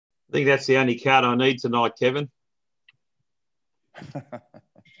I think that's the only card I need tonight, Kevin. At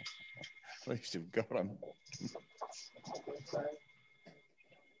least you've got them.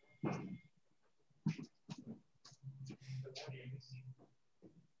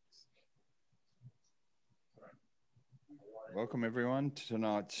 Welcome everyone to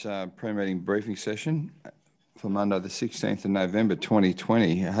tonight's pre-meeting briefing session for Monday the 16th of November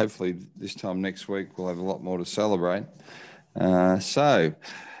 2020. Hopefully this time next week we'll have a lot more to celebrate. So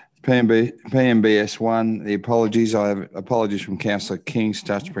PMBS 1, the apologies. I have apologies from Councillor King,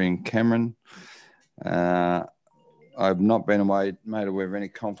 Stutchbury and Cameron. I've not been made aware of any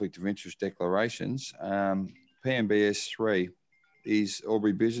conflict of interest declarations. PMBS 3 is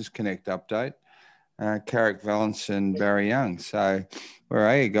Albury Business Connect update. Carrick Valance and Barry Young. So where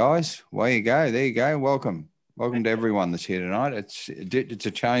are you guys? Where you go? There you go. Welcome to everyone that's here tonight. It's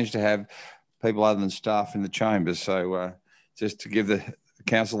a change to have people other than staff in the chambers. So just to give the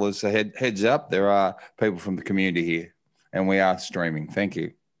councillors a heads up, there are people from the community here and we are streaming. Thank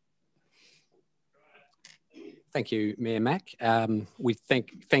you. Thank you, Mayor Mack. We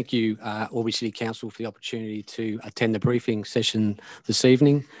thank you, Albury City Council, for the opportunity to attend the briefing session this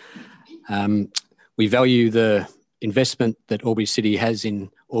evening. We value the investment that Albury City has in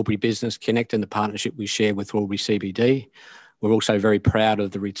Albury Business Connect and the partnership we share with Albury CBD. We're also very proud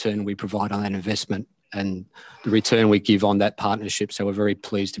of the return we provide on that investment and the return we give on that partnership. So we're very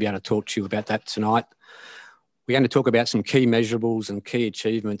pleased to be able to talk to you about that tonight. We're going to talk about some key measurables and key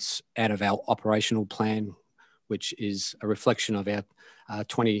achievements out of our operational plan, which is a reflection of our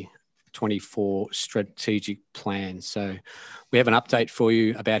 2024 strategic plan. So we have an update for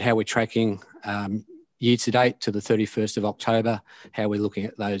you about how we're tracking year to date to the 31st of October, how we're looking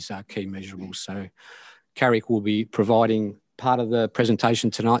at those key measurables. So Carrick will be providing part of the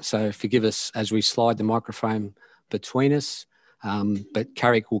presentation tonight, so forgive us as we slide the microphone between us. But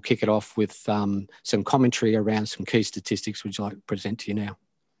Carrick will kick it off with some commentary around some key statistics, which I'd like to present to you now.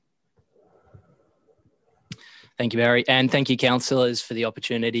 Thank you, Barry, and thank you, councillors, for the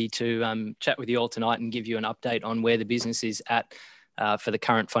opportunity to chat with you all tonight and give you an update on where the business is at for the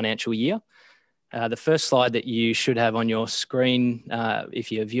current financial year. The first slide that you should have on your screen, if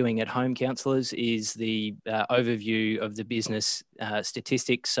you're viewing at home, councillors, is the overview of the business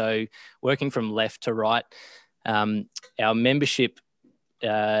statistics. So working from left to right, our membership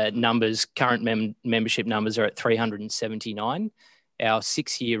numbers, current membership numbers are at 379. Our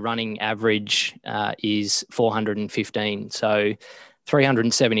 6-year running average is 415. So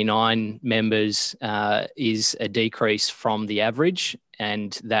 379 members is a decrease from the average,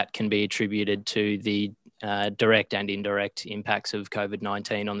 and that can be attributed to the direct and indirect impacts of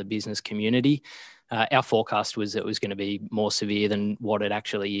COVID-19 on the business community. Our forecast was it was going to be more severe than what it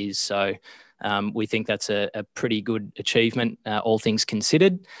actually is. So we think that's a pretty good achievement, all things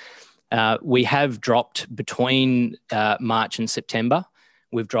considered. We have dropped between March and September.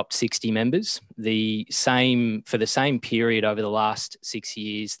 We've dropped 60 members. For the same period over the last 6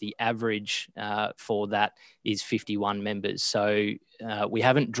 years, the average for that is 51 members. So we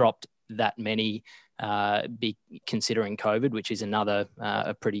haven't dropped that many considering COVID, which is another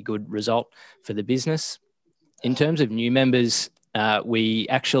a pretty good result for the business. In terms of new members, we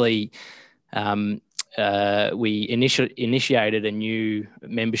actually initiated a new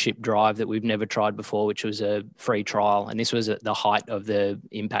membership drive that we've never tried before, which was a free trial. And this was at the height of the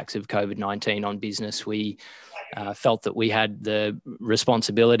impacts of COVID-19 on business. We felt that we had the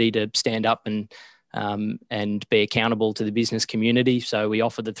responsibility to stand up and be accountable to the business community. So we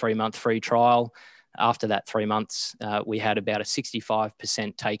offered the 3-month free trial. After that 3 months, we had about a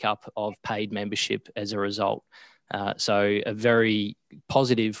 65% take up of paid membership as a result. So a very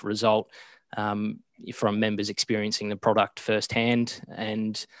positive result from members experiencing the product firsthand,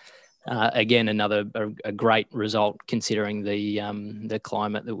 and again a great result considering the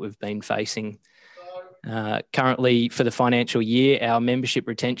climate that we've been facing. Currently, for the financial year, our membership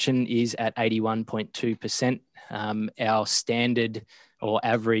retention is at 81.2%. Our standard or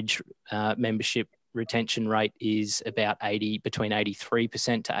average membership retention rate is about between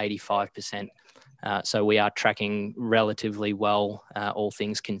 83% to 85%. So we are tracking relatively well, all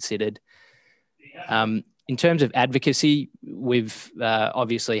things considered. In terms of advocacy, we've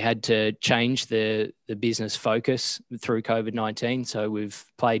obviously had to change the business focus through COVID-19. So we've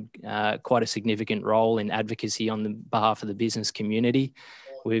played quite a significant role in advocacy on the behalf of the business community.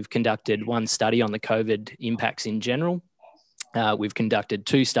 We've conducted one study on the COVID impacts in general. We've conducted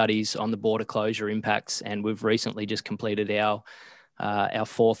 2 studies on the border closure impacts, and we've recently just completed our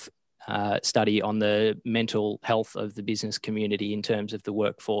 4th study on the mental health of the business community in terms of the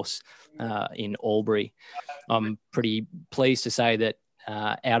workforce in Albury. I'm pretty pleased to say that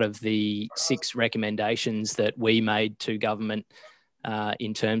out of the 6 recommendations that we made to government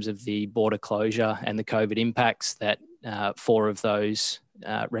in terms of the border closure and the COVID impacts, that 4 of those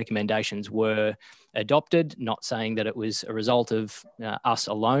recommendations were adopted, not saying that it was a result of us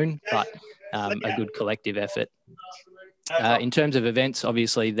alone, but a good collective effort. In terms of events,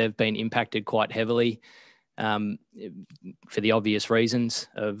 obviously, they've been impacted quite heavily for the obvious reasons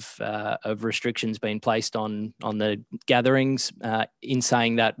of restrictions being placed on the gatherings. In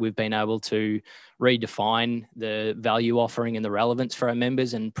saying that, we've been able to redefine the value offering and the relevance for our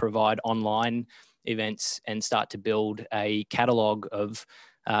members and provide online events and start to build a catalogue of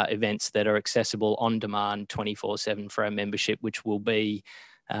events that are accessible on demand 24/7 for our membership, which will be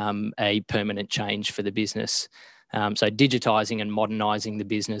a permanent change for the business. So digitising and modernising the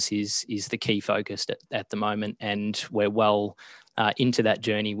business is the key focus at the moment, and we're well into that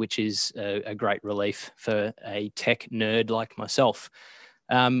journey, which is a great relief for a tech nerd like myself.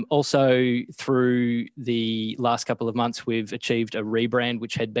 Also, through the last couple of months, we've achieved a rebrand,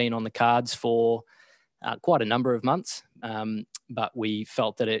 which had been on the cards for quite a number of months, but we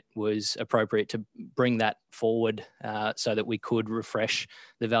felt that it was appropriate to bring that forward so that we could refresh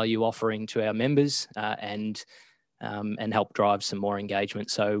the value offering to our members and help drive some more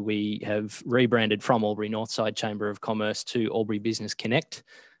engagement. So we have rebranded from Albury Northside Chamber of Commerce to Albury Business Connect,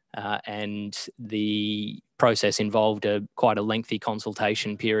 and the process involved quite a lengthy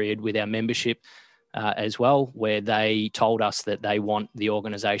consultation period with our membership as well, where they told us that they want the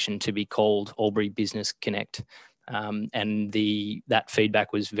organisation to be called Albury Business Connect, and that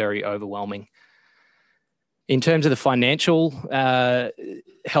feedback was very overwhelming. In terms of the financial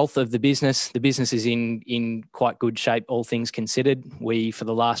health of the business is in quite good shape, all things considered. For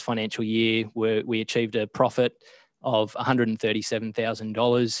the last financial year, we achieved a profit of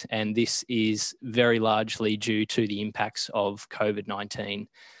 $137,000, and this is very largely due to the impacts of COVID-19.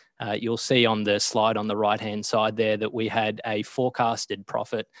 You'll see on the slide on the right-hand side there that we had a forecasted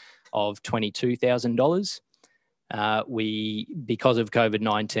profit of $22,000. Because of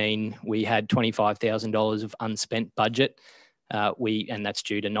COVID-19, we had $25,000 of unspent budget. And that's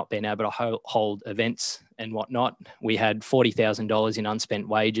due to not being able to hold events and whatnot. We had $40,000 in unspent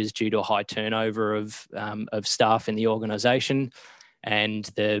wages due to a high turnover of staff in the organisation. And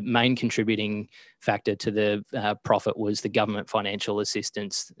the main contributing factor to the profit was the government financial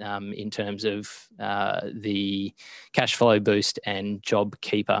assistance in terms of the cash flow boost and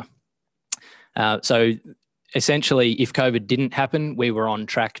JobKeeper. So essentially, if COVID didn't happen, we were on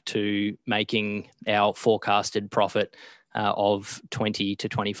track to making our forecasted profit of $20,000 to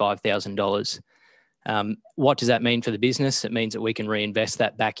 $25,000. What does that mean for the business? It means that we can reinvest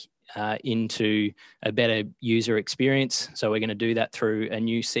that back into a better user experience. So we're going to do that through a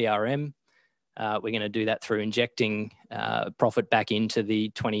new CRM. We're going to do that through injecting profit back into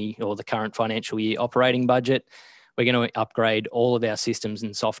the current financial year operating budget. We're going to upgrade all of our systems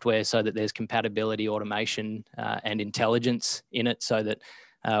and software so that there's compatibility, automation, and intelligence in it, so that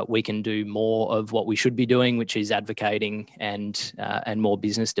we can do more of what we should be doing, which is advocating and more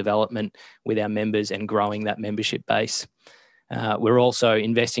business development with our members and growing that membership base. We're also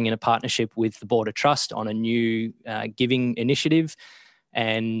investing in a partnership with the Border Trust on a new giving initiative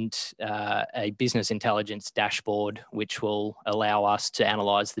and a business intelligence dashboard, which will allow us to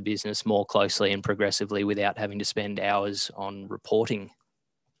analyse the business more closely and progressively without having to spend hours on reporting.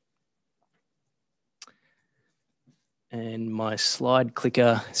 And my slide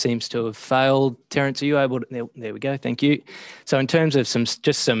clicker seems to have failed. Terence, are you able to? There we go. Thank you. So in terms of some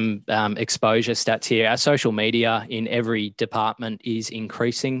exposure stats here, our social media in every department is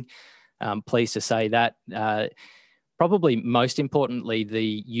increasing. Pleased to say that. Probably most importantly,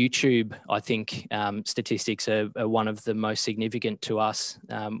 the YouTube, I think, statistics are one of the most significant to us.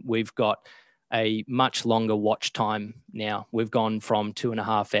 We've got a much longer watch time now. We've gone from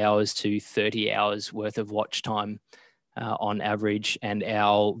 2.5 hours to 30 hours worth of watch time on average, and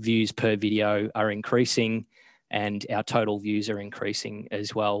our views per video are increasing and our total views are increasing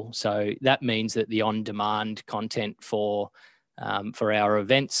as well. So that means that the on-demand content for our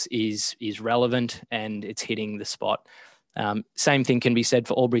events is relevant and it's hitting the spot. Same thing can be said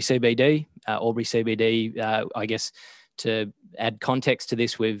for Albury CBD. Albury CBD, I guess, to add context to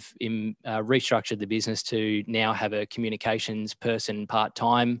this, we've restructured the business to now have a communications person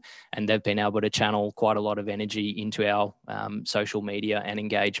part-time, and they've been able to channel quite a lot of energy into our social media and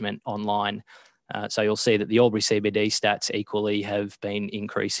engagement online. So you'll see that the Albury CBD stats equally have been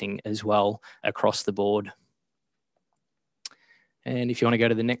increasing as well across the board. And if you want to go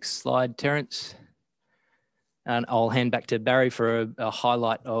to the next slide, Terence, and I'll hand back to Barry for a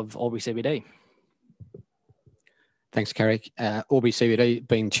highlight of Albury CBD. Thanks, Carrick. Albury CBD,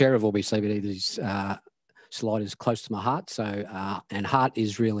 being chair of Albury CBD, this slide is close to my heart. So, and heart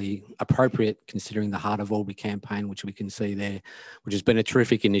is really appropriate considering the Heart of Albury campaign, which we can see there, which has been a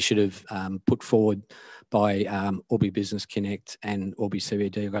terrific initiative put forward by Albury Business Connect and Albury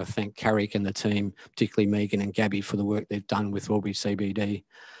CBD. I've got to thank Carrick and the team, particularly Megan and Gabby, for the work they've done with Albury CBD.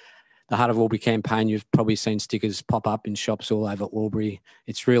 The Heart of Albury campaign, you've probably seen stickers pop up in shops all over Albury.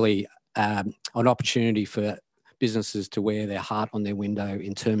 It's really an opportunity for businesses to wear their heart on their window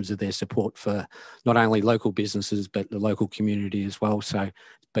in terms of their support for not only local businesses, but the local community as well. So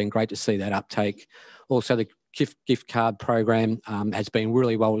it's been great to see that uptake. Also, the gift card program has been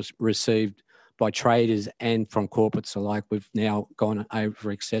really well received by traders and from corporates alike. We've now gone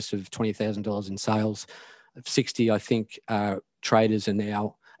over excess of $20,000 in sales. 60, I think, traders are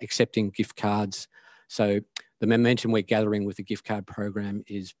now accepting gift cards. So the momentum we're gathering with the gift card program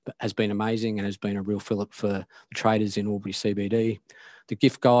has been amazing and has been a real fillip for the traders in Albury CBD. The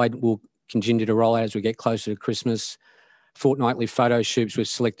gift guide will continue to roll out as we get closer to Christmas. Fortnightly photo shoots with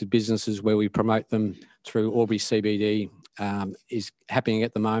selected businesses where we promote them through Albury CBD is happening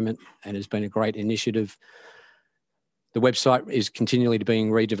at the moment and has been a great initiative. The website is continually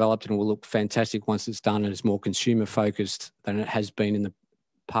being redeveloped and will look fantastic once it's done, and it's more consumer focused than it has been in the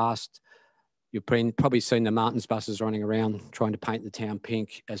past. You've probably seen the Martins buses running around trying to paint the town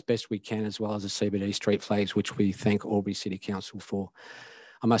pink as best we can, as well as the CBD street flags, which we thank Albury City Council for.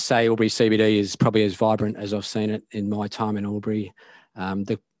 I must say Albury CBD is probably as vibrant as I've seen it in my time in Albury.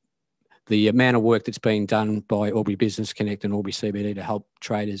 The amount of work that's being done by Albury Business Connect and Albury CBD to help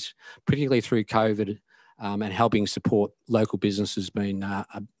traders, particularly through COVID, and helping support local businesses has been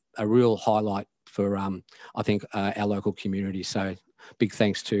a real highlight for, I think, our local community. So big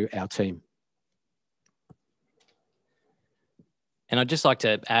thanks to our team. And I'd just like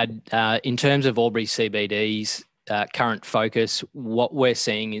to add, in terms of Albury CBD's current focus, what we're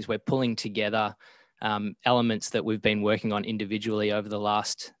seeing is we're pulling together elements that we've been working on individually over the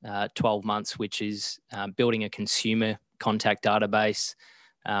last 12 months, which is building a consumer contact database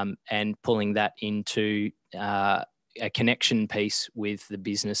and pulling that into a connection piece with the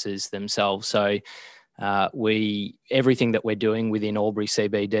businesses themselves. So everything that we're doing within Albury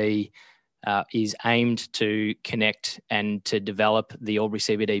CBD is aimed to connect and to develop the Albury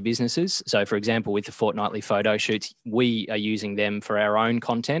CBD businesses. So, for example, with the fortnightly photo shoots, we are using them for our own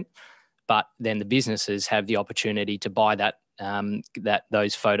content, but then the businesses have the opportunity to buy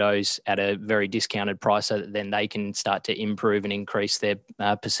those photos at a very discounted price, so that then they can start to improve and increase their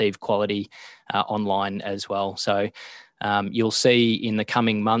perceived quality online as well. So you'll see in the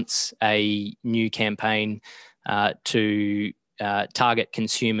coming months a new campaign to target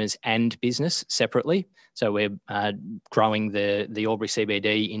consumers and business separately. So we're growing the Albury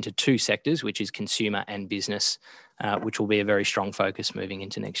CBD into two sectors, which is consumer and business, which will be a very strong focus moving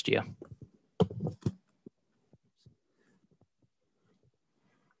into next year.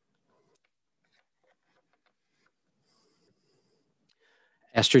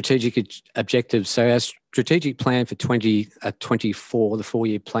 Our strategic objectives. So our strategic plan for 2024, the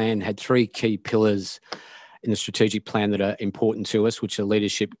 4-year plan, had 3 key pillars in the strategic plan that are important to us, which are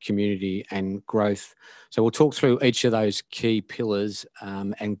leadership, community, and growth. So we'll talk through each of those key pillars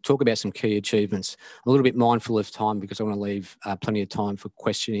and talk about some key achievements. I'm a little bit mindful of time because I want to leave plenty of time for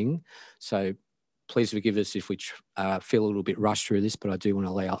questioning. So please forgive us if we feel a little bit rushed through this, but I do want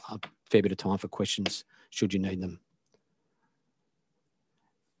to allow a fair bit of time for questions should you need them.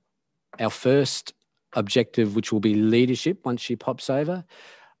 Our first objective, which will be leadership, once she pops over.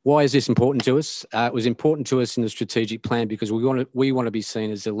 Why is this important to us? It was important to us in the strategic plan because we want to be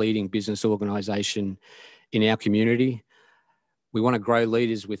seen as a leading business organisation in our community. We want to grow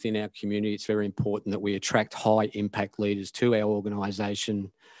leaders within our community. It's very important that we attract high impact leaders to our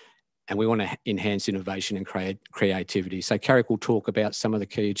organisation, and we want to enhance innovation and creativity. So Carrick will talk about some of the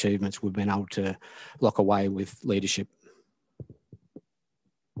key achievements we've been able to lock away with leadership.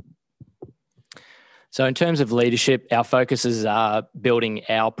 So in terms of leadership, our focuses are building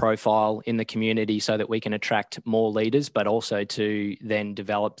our profile in the community so that we can attract more leaders, but also to then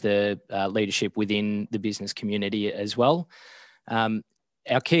develop the leadership within the business community as well.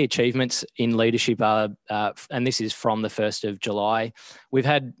 Our key achievements in leadership are, and this is from the 1st of July, we've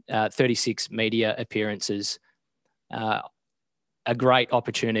had 36 media appearances, a great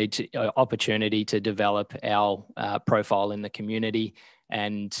opportunity to develop our profile in the community,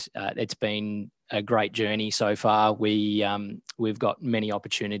 and it's been a great journey so far. We've got many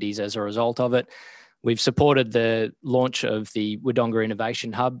opportunities as a result of it. We've supported the launch of the Wodonga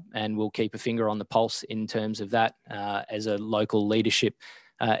Innovation Hub, and we'll keep a finger on the pulse in terms of that as a local leadership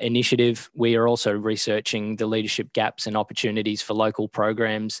initiative. We are also researching the leadership gaps and opportunities for local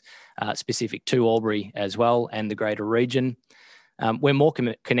programs specific to Albury as well and the greater region. We're more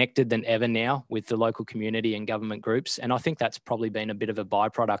connected than ever now with the local community and government groups, and I think that's probably been a bit of a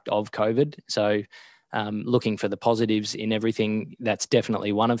byproduct of COVID. So looking for the positives in everything, that's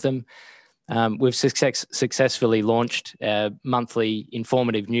definitely one of them. We've successfully launched a monthly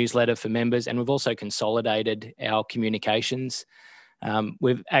informative newsletter for members, and we've also consolidated our communications.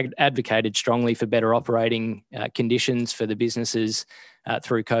 We've advocated strongly for better operating conditions for the businesses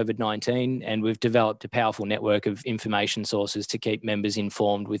through COVID-19, and we've developed a powerful network of information sources to keep members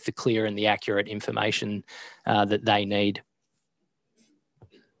informed with the clear and the accurate information that they need.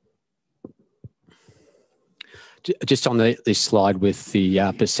 Just on this slide with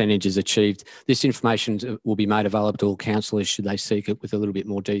the percentages achieved, this information will be made available to all councillors should they seek it with a little bit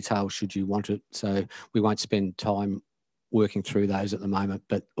more detail, should you want it. So we won't spend time working through those at the moment,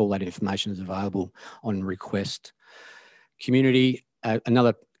 but all that information is available on request. Community,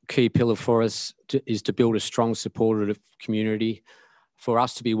 another key pillar for us is to build a strong supportive community. For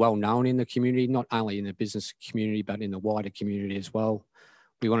us to be well known in the community, not only in the business community, but in the wider community as well.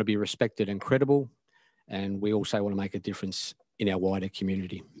 We want to be respected and credible, and we also want to make a difference in our wider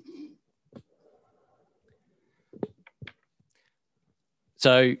community.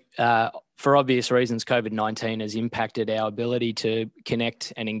 So for obvious reasons, COVID-19 has impacted our ability to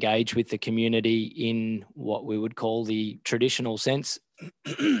connect and engage with the community in what we would call the traditional sense.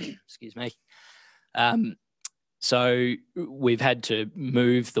 Excuse me. So we've had to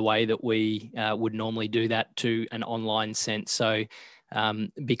move the way that we would normally do that to an online sense. So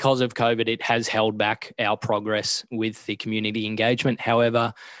because of COVID, it has held back our progress with the community engagement.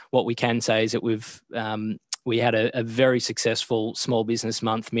 However, what we can say is that we had a very successful Small Business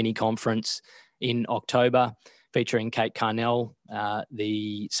Month mini conference in October featuring Kate Carnell,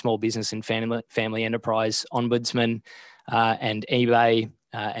 the Small Business and Family Enterprise Ombudsman, and eBay,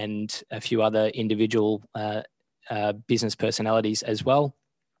 and a few other individual business personalities as well.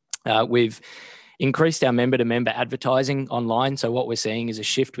 We've increased our member-to-member advertising online. So what we're seeing is a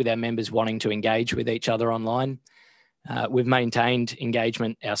shift with our members wanting to engage with each other online. We've maintained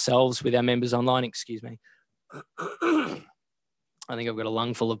engagement ourselves with our members online. Excuse me. I think I've got a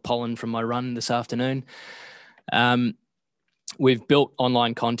lung full of pollen from my run this afternoon. We've built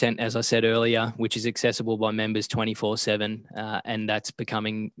online content, as I said earlier, which is accessible by members 24/7, and that's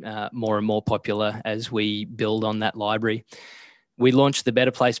becoming more and more popular as we build on that library. We launched the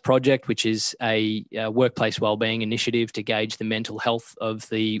Better Place Project, which is a workplace wellbeing initiative to gauge the mental health of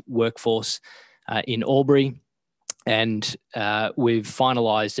the workforce in Albury. And we've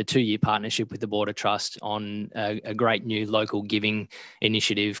finalised a 2-year partnership with the Border Trust on a great new local giving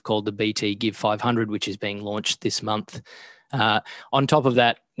initiative called the BT Give 500, which is being launched this month. On top of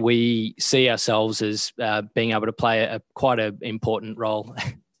that, we see ourselves as being able to play quite an important role.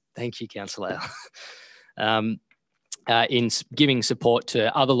 Thank you, Councillor. In giving support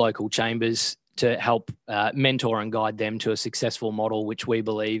to other local chambers to help mentor and guide them to a successful model, which we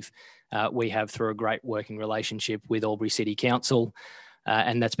believe we have through a great working relationship with Albury City Council,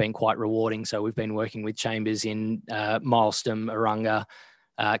 and that's been quite rewarding. So we've been working with chambers in Mileston, Arunga,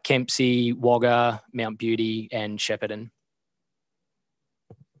 Kempsey, Wagga, Mount Beauty and Shepparton.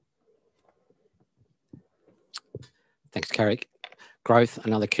 Thanks, Carrick. Growth,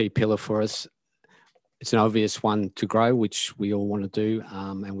 another key pillar for us. It's an obvious one to grow, which we all want to do,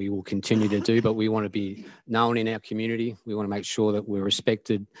 and we will continue to do, but we want to be known in our community. We want to make sure that we're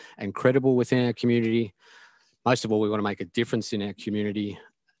respected and credible within our community. Most of all, we want to make a difference in our community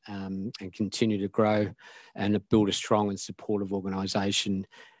and continue to grow and build a strong and supportive organisation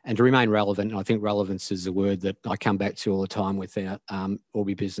and to remain relevant. And I think relevance is a word that I come back to all the time with our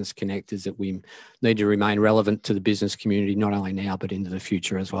Albury Business Connect, is that we need to remain relevant to the business community, not only now, but into the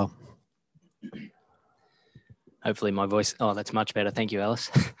future as well. Hopefully my voice, oh, that's much better. Thank you, Alice.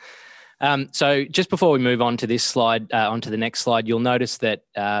 So just before we move on to this slide, onto the next slide, you'll notice that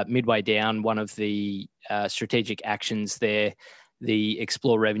midway down, one of the strategic actions there, the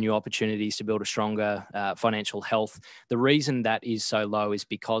explore revenue opportunities to build a stronger financial health. The reason that is so low is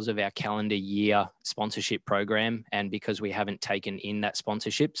because of our calendar year sponsorship program and because we haven't taken in that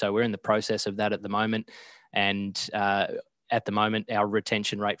sponsorship. So we're in the process of that at the moment. And at the moment, our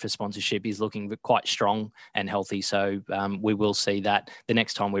retention rate for sponsorship is looking quite strong and healthy. So we will see that the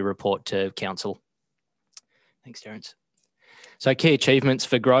next time we report to council. Thanks, Terence. So key achievements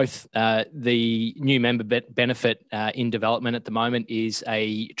for growth. The new member benefit in development at the moment is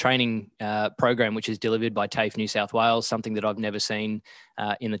a training program which is delivered by TAFE New South Wales, something that I've never seen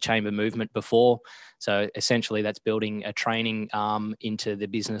in the chamber movement before. So essentially that's building a training arm into the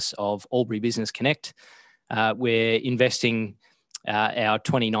business of Albury Business Connect. We're investing our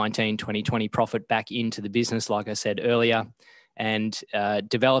 2019-2020 profit back into the business, like I said earlier, and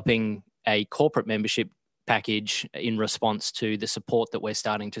developing a corporate membership package in response to the support that we're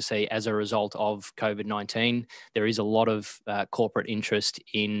starting to see as a result of COVID-19. There is a lot of corporate interest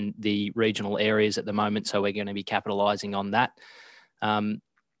in the regional areas at the moment, so we're going to be capitalising on that.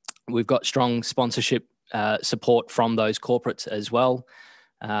 We've got strong sponsorship support from those corporates as well.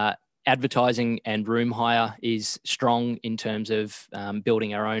 Advertising and room hire is strong in terms of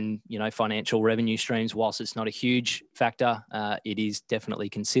building our own, financial revenue streams. Whilst it's not a huge factor, it is definitely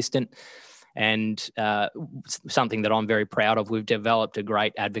consistent. And something that I'm very proud of, we've developed a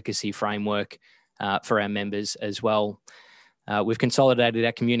great advocacy framework for our members as well. We've consolidated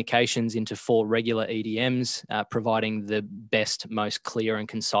our communications into 4 regular EDMs, providing the best, most clear and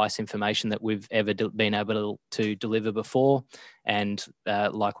concise information that we've ever been able to deliver before. And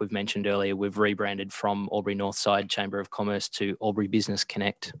like we've mentioned earlier, we've rebranded from Albury Northside Chamber of Commerce to Albury Business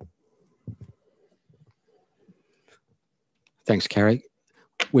Connect. Thanks, Carrie.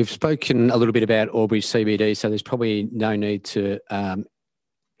 We've spoken a little bit about Albury CBD, so there's probably no need to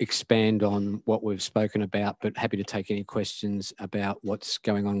expand on what we've spoken about, but happy to take any questions about what's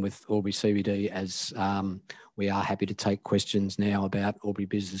going on with Albury CBD, as we are happy to take questions now about Albury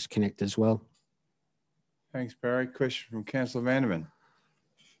Business Connect as well. Thanks, Barry. Question from Councillor Vanderman.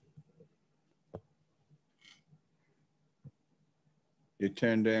 You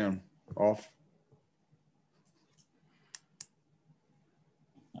turned down, off.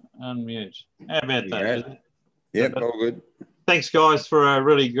 Unmute. How about that? Yep, all good. Thanks, guys, for a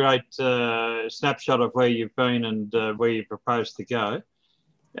really great snapshot of where you've been and where you propose to go.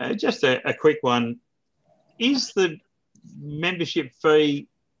 Just a quick one. Is the membership fee,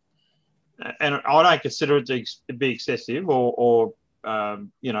 and I don't consider it to be excessive or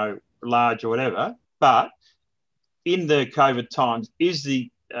large or whatever, but in the COVID times, is the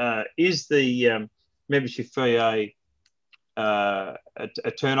membership fee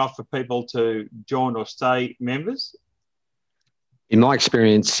a turn off for people to join or stay members? In my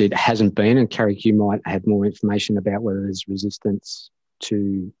experience, it hasn't been, and Carrie, you might have more information about whether there's resistance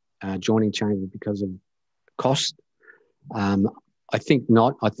to joining Chamber because of cost. I think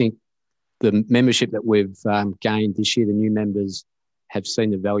not. I think the membership that we've gained this year, the new members have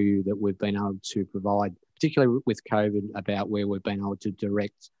seen the value that we've been able to provide, particularly with COVID, about where we've been able to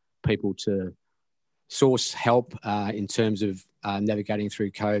direct people to source help in terms of navigating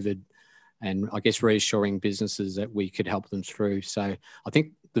through COVID, and I guess reassuring businesses that we could help them through. So I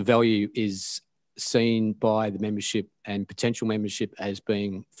think the value is seen by the membership and potential membership as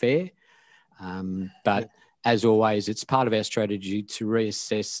being fair. But as always, it's part of our strategy to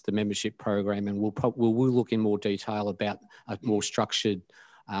reassess the membership program, and we'll look in more detail about a more structured,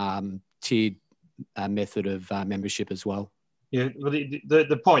 tiered method of membership as well. Yeah, well,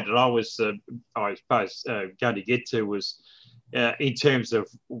 the point that I was, I suppose, going to get to was in terms of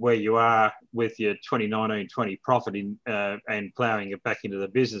where you are with your 2019-20 profit and ploughing it back into the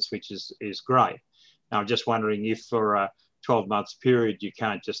business, which is great. Now, I'm just wondering if for a 12 months period you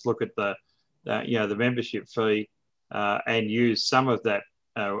can't just look at the membership fee and use some of that,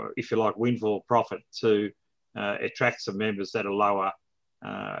 if you like, windfall profit to attract some members at a lower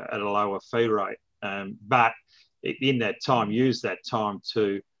fee rate. But in that time, use that time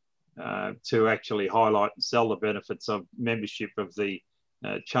to actually highlight and sell the benefits of membership of the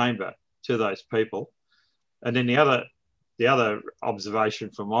chamber to those people. And then the other observation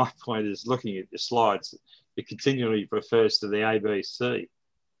from my point is looking at the slides, it continually refers to the ABC.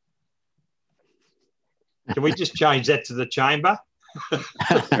 Can we just change that to the chamber?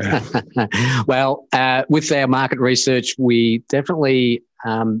 Well, with our market research, we definitely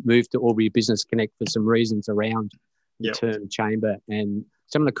moved to Albury Business Connect for some reasons around the term chamber and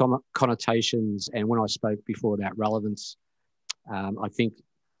some of the connotations. And when I spoke before about relevance, I think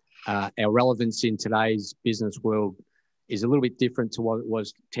our relevance in today's business world is a little bit different to what it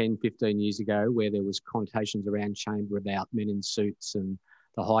was 10, 15 years ago, where there was connotations around chamber about men in suits and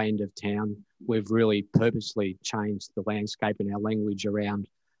the high end of town. We've really purposely changed the landscape and our language around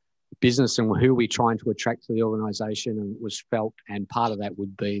business and who we're trying to attract to the organisation, and was felt, and part of that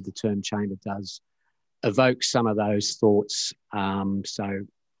would be the term chamber does evoke some of those thoughts. So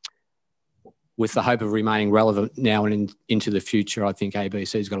with the hope of remaining relevant now and into the future, I think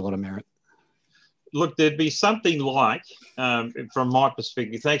ABC's got a lot of merit. look, there'd be something like, from my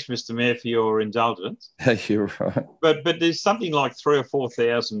perspective, thanks, Mr. Mayor, for your indulgence. You're right. But there's something like 3,000 or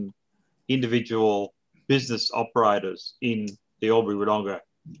 4,000 individual business operators in the Albury-Wodonga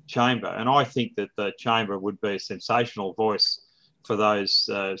Chamber. And I think that the Chamber would be a sensational voice for those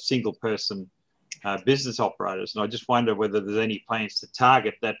single-person business operators. And I just wonder whether there's any plans to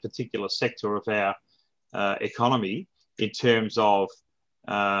target that particular sector of our economy in terms of,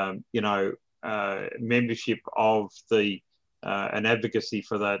 membership of and advocacy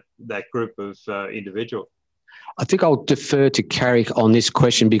for that group of individuals. I think I'll defer to Carrick on this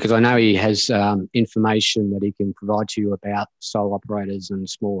question because I know he has information that he can provide to you about sole operators and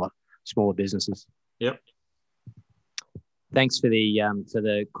smaller businesses. Yep. Thanks for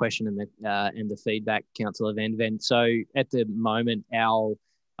the question and the feedback, Councillor Van Ven. So at the moment,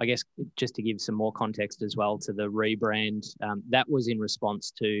 I guess just to give some more context as well to the rebrand, that was in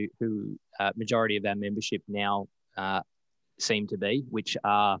response to who majority of our membership now seem to be, which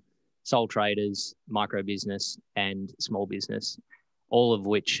are sole traders, micro business and small business, all of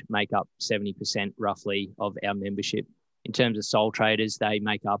which make up 70% roughly of our membership. In terms of sole traders, they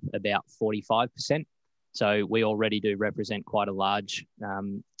make up about 45%. So we already do represent quite a large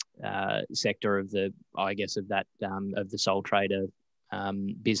sector of the sole trader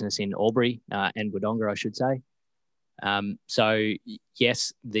business in Albury and Wodonga, I should say. So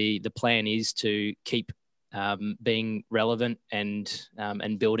yes, the plan is to keep being relevant and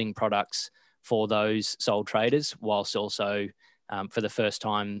building products for those sole traders, whilst also for the first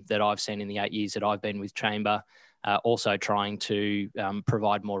time that I've seen in the 8 years that I've been with Chamber, also trying to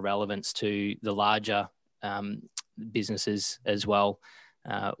provide more relevance to the larger businesses as well,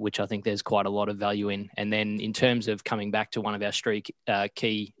 which I think there's quite a lot of value in. And then in terms of coming back to one of our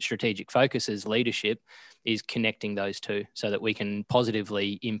key strategic focuses, leadership, is connecting those two so that we can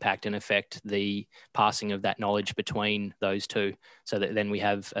positively impact and affect the passing of that knowledge between those two, so that then we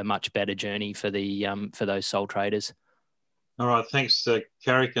have a much better journey for those sole traders. All right, thanks,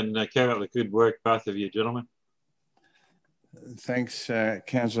 Carrick, and keep up the good work, both of you gentlemen. Thanks,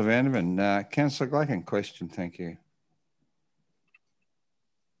 Councillor Van Ven. Councillor Glacken, question, thank you.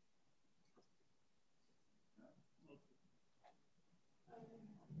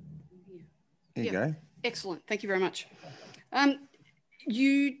 There you go. Excellent. Thank you very much.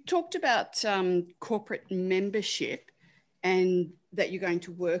 You talked about corporate membership and that you're going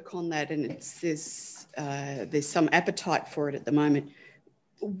to work on that, and there's some appetite for it at the moment.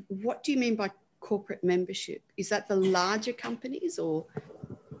 What do you mean by corporate membership? Is that the larger companies or?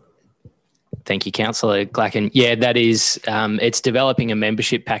 Thank you, Councillor Glacken. Yeah, that is, it's developing a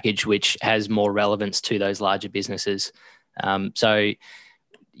membership package which has more relevance to those larger businesses. So,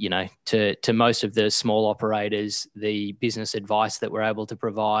 to most of the small operators, the business advice that we're able to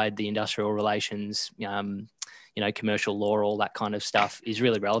provide, the industrial relations, commercial law, all that kind of stuff is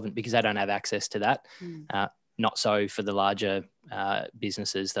really relevant because they don't have access to that. Not so for the larger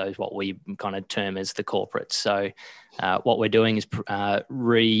businesses, those what we kind of term as the corporates. So what we're doing is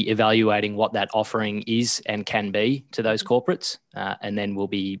re-evaluating what that offering is and can be to those corporates, and then we'll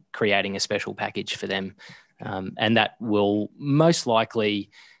be creating a special package for them. And that will most likely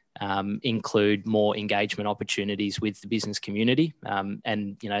include more engagement opportunities with the business community.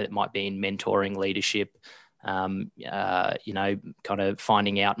 And, it might be in mentoring, leadership, kind of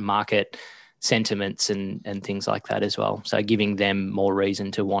finding out market sentiments and things like that as well. So giving them more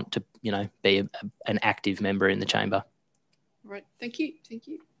reason to want to, be an active member in the chamber. All right. Thank you. Thank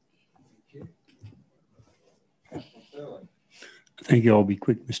you. Thank you. I'll be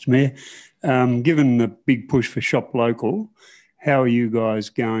quick, Mr. Mayor. Given the big push for Shop Local, how are you guys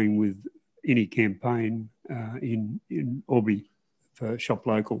going with any campaign in Albury for Shop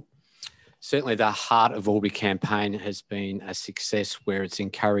Local? Certainly the Heart of Albury campaign has been a success, where it's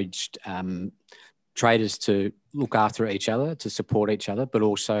encouraged traders to look after each other, to support each other, but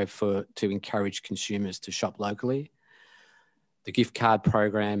also to encourage consumers to shop locally. The gift card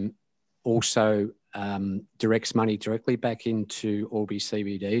program also directs money directly back into Albury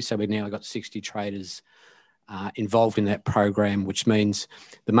CBD. So we've now got 60 traders involved in that program, which means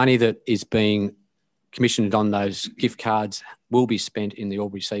the money that is being commissioned on those gift cards will be spent in the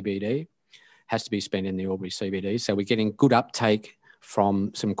Albury CBD, has to be spent in the Albury CBD. So we're getting good uptake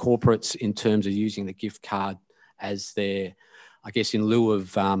from some corporates in terms of using the gift card as their, I guess, in lieu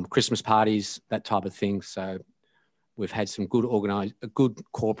of Christmas parties, that type of thing. So we've had some good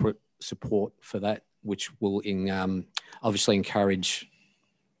corporate support for that, which will obviously encourage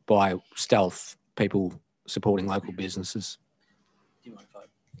by stealth people supporting local businesses. Do you want to vote?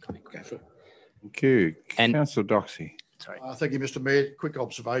 Okay. Thank you. Councillor Doxey. Sorry. Thank you, Mr. Mayor. Quick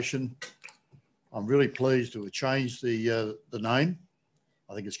observation. I'm really pleased to have changed the name.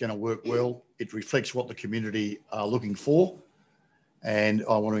 I think it's going to work well. It reflects what the community are looking for. And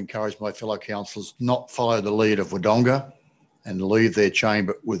I want to encourage my fellow councillors not follow the lead of Wodonga and leave their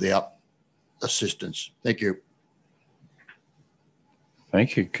chamber without assistance. Thank you.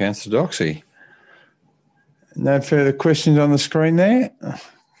 Thank you, Councillor Doxey. No further questions on the screen there.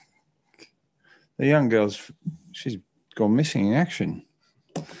 The young girl's, she's gone missing in action.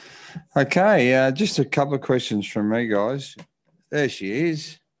 Okay, just a couple of questions from me, guys. There she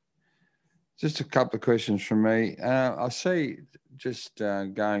is. Just a couple of questions from me. I see just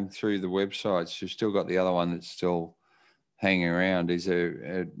going through the websites, you've still got the other one that's still hanging around. Is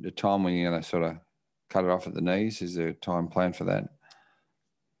there a time when you're going to sort of cut it off at the knees? Is there a time plan for that?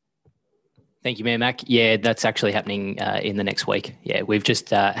 Thank you, Mayor Mack. Yeah, that's actually happening in the next week. Yeah, we've just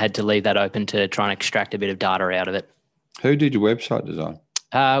had to leave that open to try and extract a bit of data out of it. Who did your website design?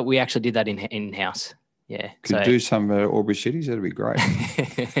 We actually did that in-house. Yeah. Could you do some Albury Cities? That'd be great.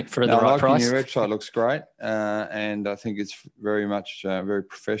 For the right price. Your website looks great, and I think it's very much very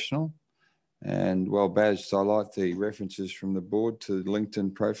professional and well badged. I like the references from the board to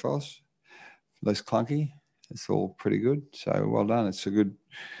LinkedIn profiles. Less clunky. It's all pretty good. So well done. It's a good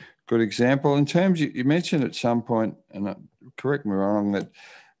example. In terms, you mentioned at some point, and correct me if I'm wrong,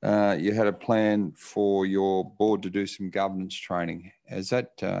 that you had a plan for your board to do some governance training. Has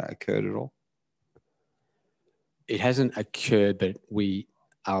that occurred at all? It hasn't occurred, but we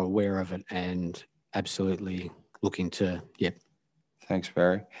are aware of it and absolutely looking to, yep. Thanks,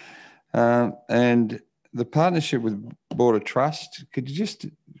 Barry. And the partnership with Board of Trust, could you just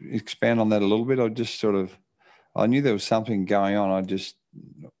expand on that a little bit? I knew there was something going on.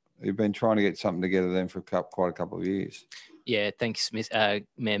 You've been trying to get something together then for quite a couple of years. Yeah, thanks,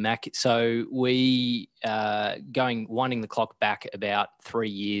 Mayor Mack. So we winding the clock back about 3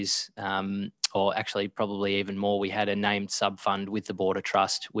 years, or actually probably even more. We had a named sub-fund with the Board of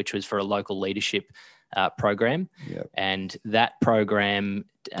Trust, which was for a local leadership program. Yep. And that program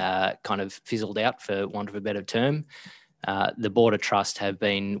kind of fizzled out, for want of a better term. The Board of Trust have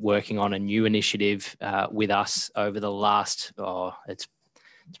been working on a new initiative with us over the last, it's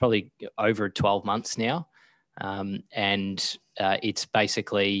probably over 12 months now. And it's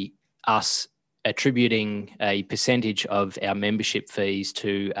basically us attributing a percentage of our membership fees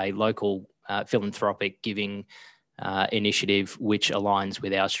to a local philanthropic giving initiative, which aligns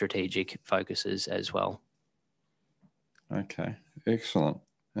with our strategic focuses as well. Okay, excellent.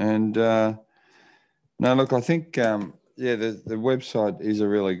 And no, look, I think, the website is a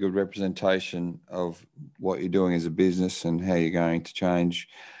really good representation of what you're doing as a business and how you're going to change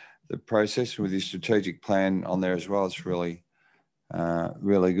the process with your strategic plan on there as well. It's really,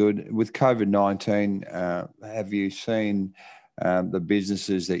 really good. With COVID-19, have you seen the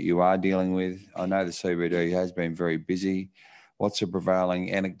businesses that you are dealing with? I know the CBD has been very busy. What's the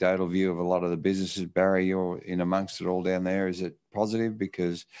prevailing anecdotal view of a lot of the businesses? Barry, you're in amongst it all down there. Is it positive?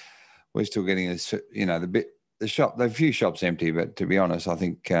 Because we're still getting the few shops empty, but to be honest, I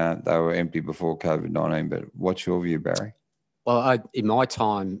think they were empty before COVID-19. But what's your view, Barry? Well, in my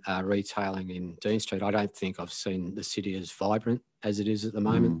time retailing in Dean Street, I don't think I've seen the city as vibrant as it is at the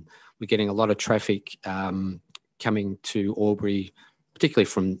moment. We're getting a lot of traffic coming to Albury, particularly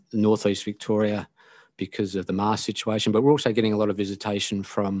from northeast Victoria, because of the mask situation. But we're also getting a lot of visitation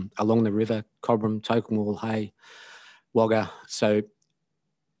from along the river, Cobram, Tokemwall, Hay, Wagga. So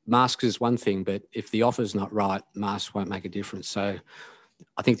masks is one thing, but if the offer's not right, masks won't make a difference. So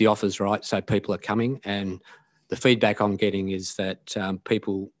I think the offer's right, so people are coming, and the feedback I'm getting is that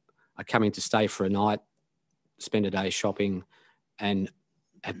people are coming to stay for a night, spend a day shopping, and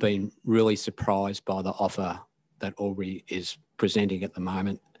have been really surprised by the offer that Albury is presenting at the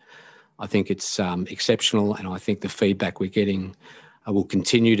moment. I think it's exceptional, and I think the feedback we're getting will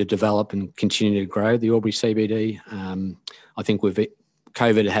continue to develop and continue to grow the Albury CBD. I think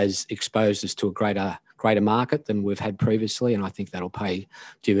COVID has exposed us to a greater market than we've had previously, and I think that'll pay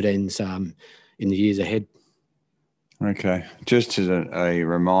dividends in the years ahead. Okay, just as a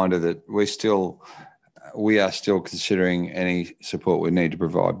reminder that we are still considering any support we need to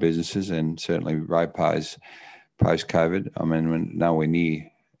provide businesses, and certainly ratepayers post-COVID. I mean, we're nowhere near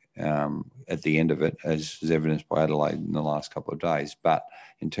at the end of it, as is evidenced by Adelaide in the last couple of days. But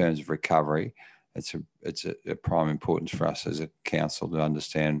in terms of recovery, it's a prime importance for us as a council to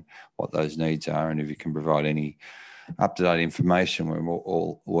understand what those needs are, and if you can provide any up-to-date information, we're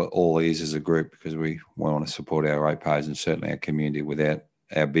all ears as a group, because we want to support our ratepayers and certainly our community. Without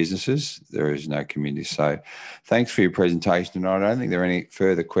our businesses, there is no community. So thanks for your presentation tonight. I don't think there are any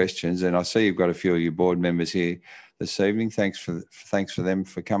further questions, and I see you've got a few of your board members here this evening. Thanks for them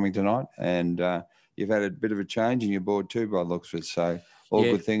for coming tonight. And you've had a bit of a change in your board too, by the looks of it. So all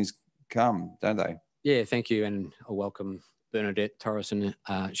good things come, don't they? Yeah, thank you. And I welcome Bernadette Torreson.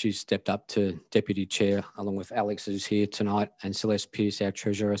 She's stepped up to Deputy Chair, along with Alex, who's here tonight, and Celeste Pearce, our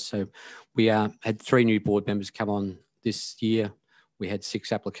Treasurer. So we had 3 new board members come on this year. We had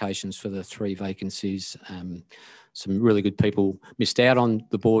 6 applications for the 3 vacancies. Some really good people missed out on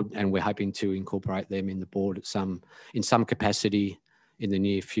the board, and we're hoping to incorporate them in the board in some capacity in the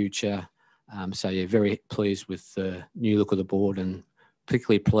near future. So yeah, very pleased with the new look of the board, and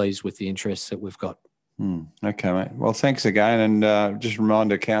particularly pleased with the interest that we've got. Okay, mate. Well, thanks again. And just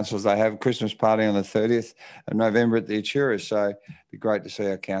reminder, councillors, they have a Christmas party on the 30th of November at the Atura. So it'd be great to see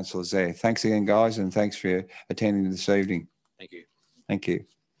our councillors there. Thanks again, guys, and thanks for attending this evening. Thank you. Thank you.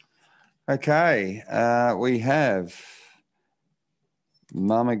 Okay, we have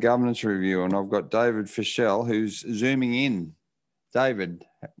Mama Governance Review, and I've got David Fischel, who's zooming in. David,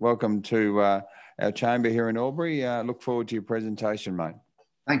 welcome to our chamber here in Albury. Look forward to your presentation, mate.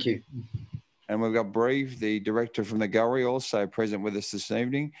 Thank you. And we've got Breve, the director from the gallery, also present with us this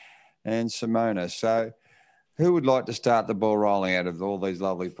evening, and Simona. So who would like to start the ball rolling out of all these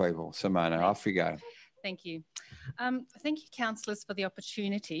lovely people? Simona, off you go. Thank you. Thank you, councillors, for the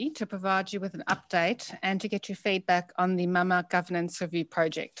opportunity to provide you with an update and to get your feedback on the Mama Governance Review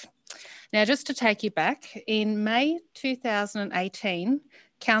project. Now, just to take you back, in May 2018,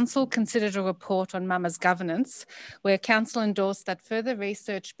 Council considered a report on Mama's governance, where Council endorsed that further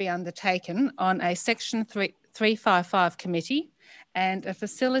research be undertaken on a Section 355 committee and a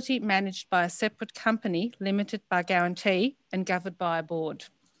facility managed by a separate company, limited by guarantee and governed by a board.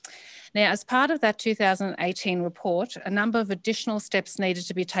 Now, as part of that 2018 report, a number of additional steps needed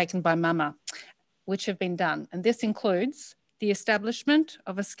to be taken by Mama, which have been done. And this includes the establishment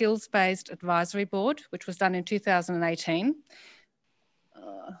of a skills-based advisory board, which was done in 2018.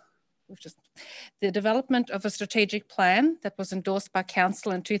 The development of a strategic plan that was endorsed by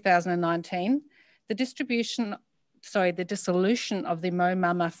Council in 2019, the dissolution of the Mo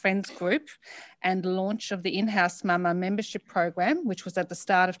Mama Friends Group, and the launch of the in-house Mama membership program, which was at the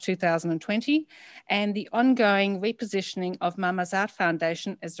start of 2020, and the ongoing repositioning of Mama's Art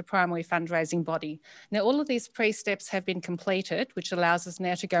Foundation as the primary fundraising body. Now, all of these pre-steps have been completed, which allows us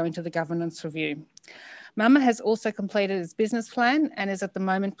now to go into the governance review. Mama has also completed its business plan and is at the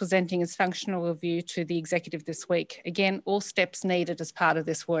moment presenting its functional review to the executive this week. Again, all steps needed as part of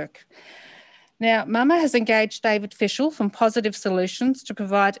this work. Now, Mama has engaged David Fischel from Positive Solutions to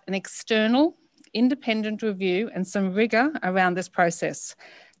provide an external, independent review and some rigour around this process.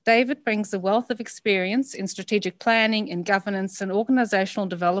 David brings a wealth of experience in strategic planning and governance and organisational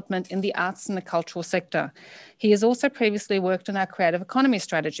development in the arts and the cultural sector. He has also previously worked on our creative economy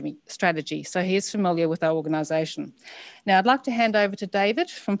strategy, so he is familiar with our organisation. Now, I'd like to hand over to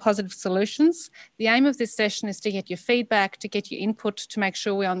David from Positive Solutions. The aim of this session is to get your feedback, to get your input, to make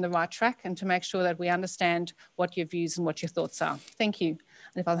sure we're on the right track and to make sure that we understand what your views and what your thoughts are. Thank you.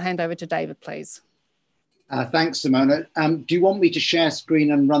 And if I'll hand over to David, please. Thanks, Simona. Do you want me to share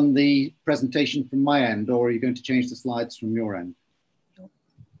screen and run the presentation from my end, or are you going to change the slides from your end?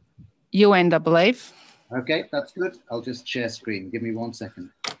 Your end, I believe. Okay, that's good. I'll just share screen. Give me 1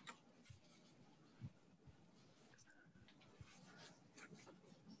 second.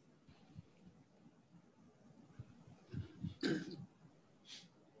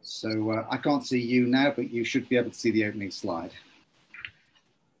 So I can't see you now, but you should be able to see the opening slide.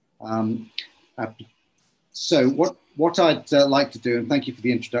 So what I'd like to do, and thank you for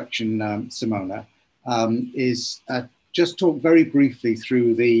the introduction, Simona, is just talk very briefly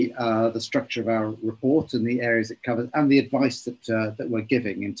through the structure of our report and the areas it covers, and the advice that we're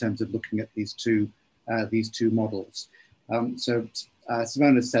giving in terms of looking at these two models. So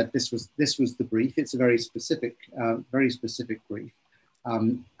Simona said this was the brief. It's a very specific brief,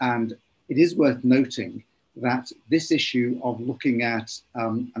 and it is worth noting that this issue of looking at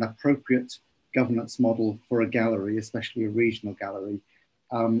an appropriate governance model for a gallery, especially a regional gallery.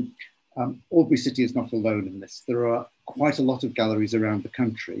 Albury City is not alone in this. There are quite a lot of galleries around the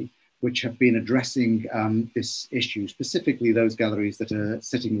country which have been addressing this issue, specifically those galleries that are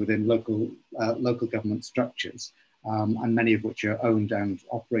sitting within local government structures, and many of which are owned and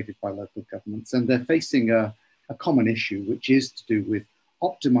operated by local governments. And they're facing a common issue, which is to do with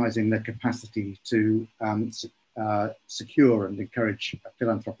optimizing their capacity to secure and encourage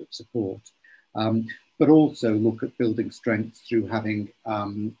philanthropic support. But also look at building strength through having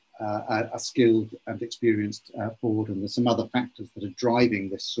a skilled and experienced board, and there's some other factors that are driving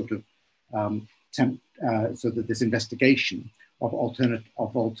this sort of so that this investigation of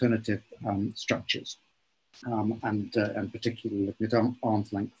alternative structures. and particularly looking at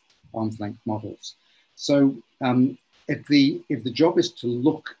arm's length models. So if the job is to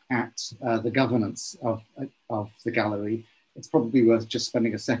look at the governance of the gallery, it's probably worth just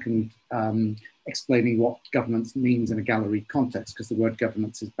spending a second explaining what governance means in a gallery context, because the word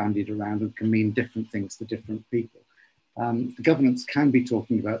governance is bandied around and can mean different things to different people. The governance can be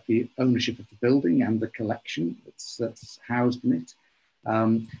talking about the ownership of the building and the collection that's housed in it,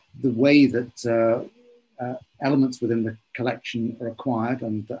 the way that elements within the collection are acquired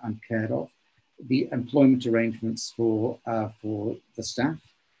and cared of, the employment arrangements for the staff,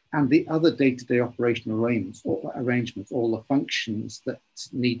 and the other day-to-day operational arrangements, all the functions that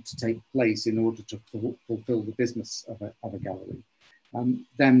need to take place in order to fulfill the business of a gallery.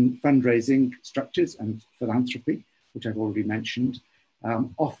 Then fundraising structures and philanthropy, which I've already mentioned.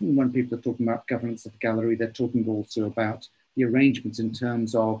 Often when people are talking about governance of a gallery, they're talking also about the arrangements in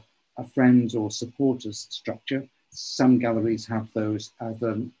terms of a friends or supporters structure. Some galleries have those as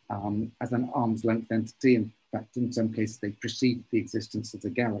an arm's length entity. In fact, in some cases, they precede the existence of the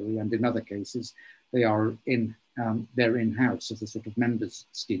gallery, and in other cases, they are they're in-house as a sort of members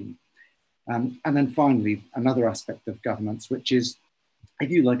scheme. And then finally, another aspect of governance, which is, if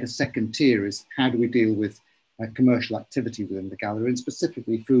you like, a second tier, is how do we deal with commercial activity within the gallery, and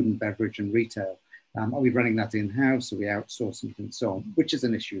specifically food and beverage and retail. Are we running that in-house? Are we outsourcing and so on? Which is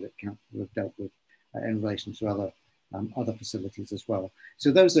an issue that council have dealt with in relation to other facilities as well. So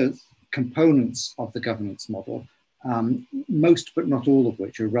those are components of the governance model, most but not all of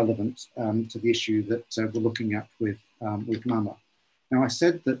which are relevant to the issue that we're looking at with MAMA. Now, I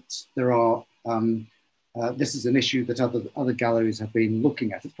said that there are this is an issue that other galleries have been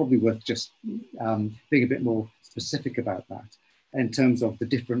looking at. It's probably worth just being a bit more specific about that in terms of the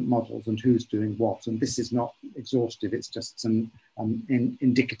different models and who's doing what. And this is not exhaustive, it's just some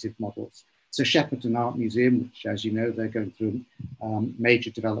indicative models. So Shepperton Art Museum, which, as you know, they're going through major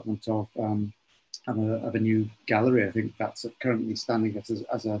development of a new gallery. I think that's currently standing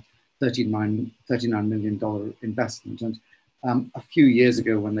as a $39 million investment. And a few years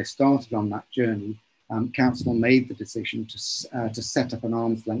ago, when they started on that journey, council made the decision to set up an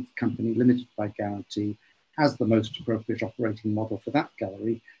arm's length company limited by guarantee as the most appropriate operating model for that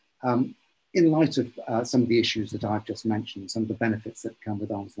gallery, in light of some of the issues that I've just mentioned, some of the benefits that come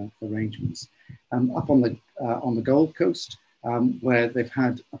with arm's length arrangements. Up on the Gold Coast, where they've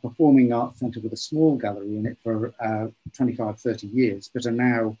had a performing arts centre with a small gallery in it for 25, 30 years, but are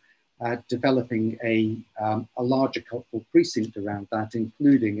now developing a larger cultural precinct around that,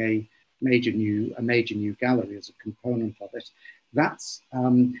 including a major new gallery as a component of it.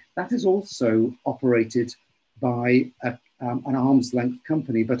 That is also operated by an arm's length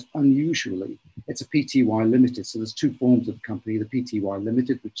company, but unusually, it's a PTY Limited. So there's two forms of company, the PTY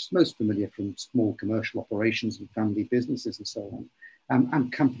Limited, which is most familiar from small commercial operations and family businesses and so on,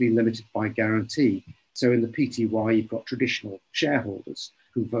 and company limited by guarantee. So in the PTY, you've got traditional shareholders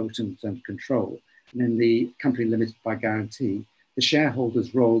who vote and control. And in the company limited by guarantee, the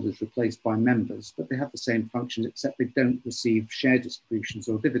shareholders' role is replaced by members, but they have the same functions, except they don't receive share distributions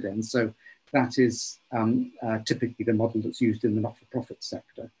or dividends. So that is typically the model that's used in the not-for-profit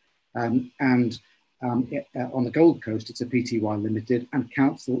sector. On the Gold Coast, it's a PTY Limited, and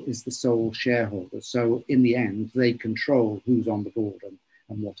council is the sole shareholder. So in the end, they control who's on the board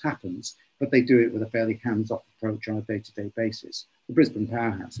and what happens, but they do it with a fairly hands-off approach on a day-to-day basis. The Brisbane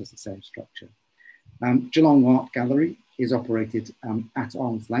Powerhouse has the same structure. Geelong Art Gallery is operated at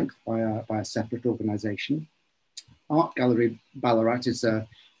arm's length by a separate organisation. Art Gallery Ballarat is a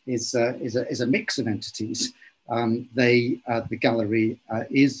mix of entities. The gallery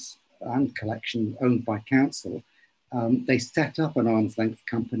is and collection owned by council. They set up an arm's length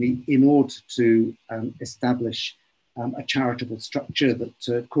company in order to establish a charitable structure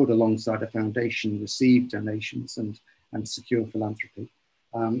that could, alongside a foundation, receive donations and secure philanthropy.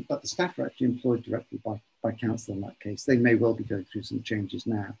 But the staff are actually employed directly by council in that case. They may well be going through some changes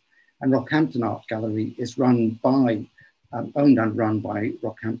now. And Rockhampton Art Gallery is owned and run by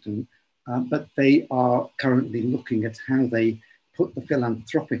Rockhampton, but they are currently looking at how they put the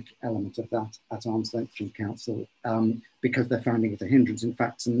philanthropic element of that at arm's length from council, because they're finding it a hindrance. In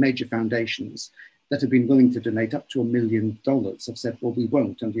fact, some major foundations that have been willing to donate up to $1 million have said, well, we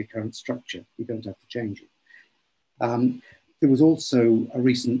won't under your current structure. You're going to have to change it. There was also a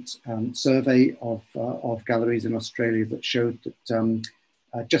recent survey of galleries in Australia that showed that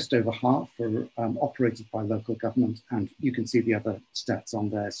just over half are operated by local government, and you can see the other stats on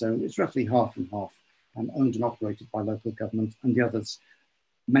there. So it's roughly half and half, owned and operated by local government, and the others,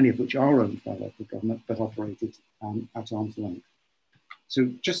 many of which are owned by local government, but operated at arm's length.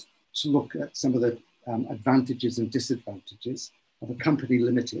 So just to look at some of the advantages and disadvantages of a company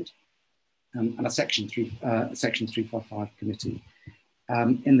limited and a Section 355 committee.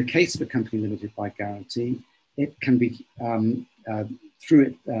 In the case of a company limited by guarantee, it can be,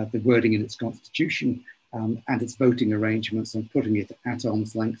 through the wording in its constitution and its voting arrangements and putting it at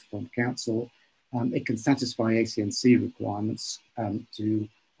arm's length from council, it can satisfy ACNC requirements to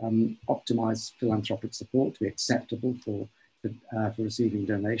optimise philanthropic support, to be acceptable for receiving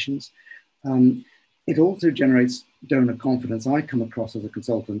donations. It also generates donor confidence. I come across as a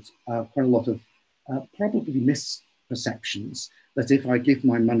consultant quite a lot of probably misperceptions that if I give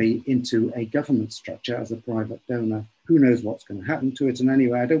my money into a government structure as a private donor, who knows what's going to happen to it? And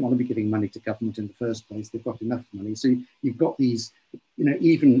anyway, I don't want to be giving money to government in the first place. They've got enough money. So you've got these,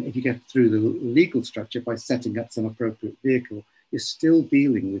 even if you get through the legal structure by setting up some appropriate vehicle, you're still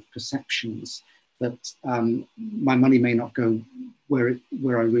dealing with perceptions that my money may not go where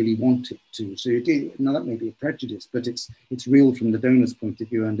I really want it to. So now that may be a prejudice, but it's real from the donor's point of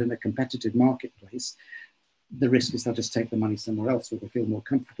view. And in a competitive marketplace, the risk is they'll just take the money somewhere else where they feel more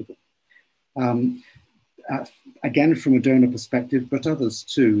comfortable. Again, from a donor perspective, but others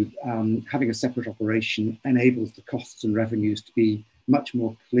too, having a separate operation enables the costs and revenues to be much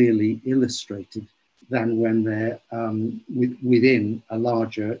more clearly illustrated than when they're within a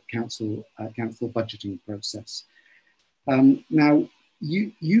larger council budgeting process. Now,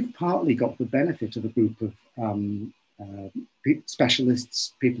 you've partly got the benefit of a group of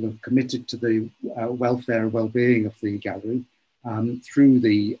specialists, people who are committed to the welfare and well-being of the gallery through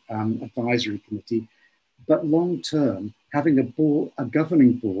the advisory committee. But long term, having a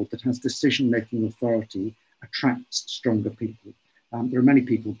governing board that has decision-making authority attracts stronger people. There are many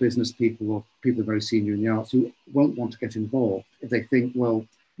people, business people or people very senior in the arts, who won't want to get involved if they think, well,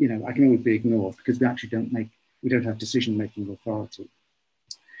 I can always be ignored because we actually don't have decision-making authority.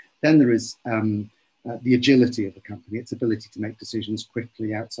 Then there is the agility of the company, its ability to make decisions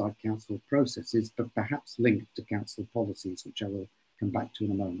quickly outside council processes, but perhaps linked to council policies, which I will come back to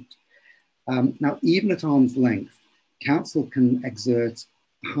in a moment. Now, even at arm's length, council can exert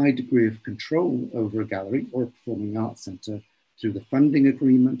a high degree of control over a gallery or a performing arts centre through the funding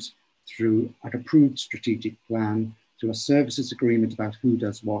agreement, through an approved strategic plan, through a services agreement about who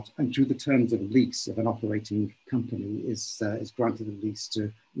does what, and through the terms of lease if an operating company is granted a lease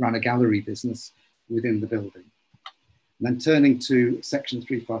to run a gallery business within the building. And then turning to Section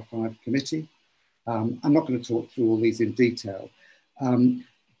 355 committee, I'm not going to talk through all these in detail.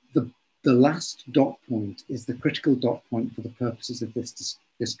 The last dot point is the critical dot point for the purposes of this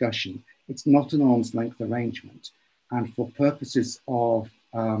discussion. It's not an arm's length arrangement. And for purposes of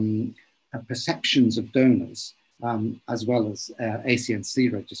perceptions of donors, as well as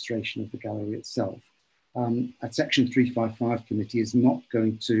ACNC registration of the gallery itself, a Section 355 committee is not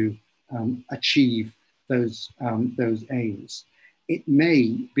going to achieve those aims. It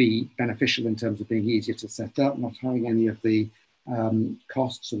may be beneficial in terms of being easier to set up, not having any of the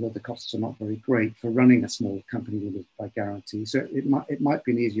costs, although the costs are not very great for running a small company limited by guarantee. So it might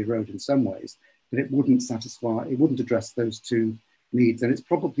be an easier road in some ways, but it wouldn't address those two needs. And it's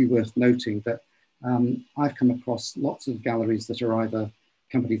probably worth noting that I've come across lots of galleries that are either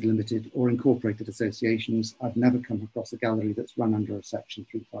companies limited or incorporated associations. I've never come across a gallery that's run under a Section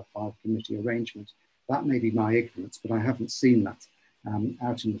 355 committee arrangement. That may be my ignorance, but I haven't seen that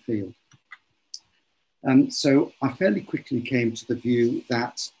out in the field. So I fairly quickly came to the view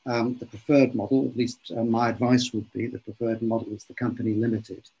that the preferred model, at least my advice would be, the preferred model is the company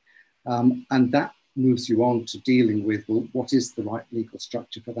limited. And that moves you on to dealing with, well, what is the right legal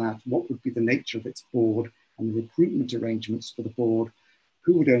structure for that? What would be the nature of its board and the recruitment arrangements for the board?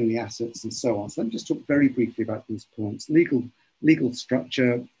 Who would own the assets and so on? So let me just talk very briefly about these points. Legal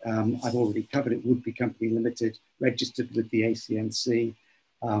structure, I've already covered. It would be company limited, registered with the ACNC,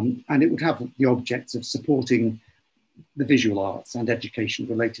 and it would have the objects of supporting the visual arts and education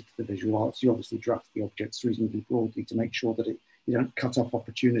related to the visual arts. You obviously draft the objects reasonably broadly to make sure that you don't cut off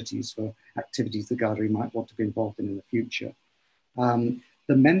opportunities for activities the gallery might want to be involved in the future.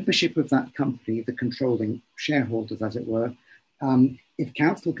 The membership of that company, the controlling shareholders, as it were, if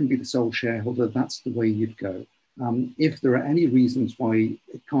council can be the sole shareholder, that's the way you'd go. If there are any reasons why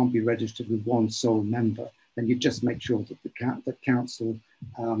it can't be registered with one sole member, then you just make sure that the council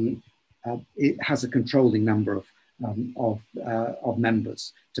it has a controlling number of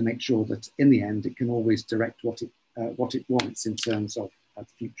members to make sure that in the end it can always direct what it wants in terms of the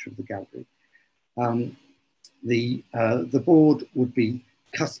future of the gallery. The board would be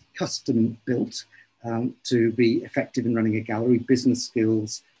custom built to be effective in running a gallery, business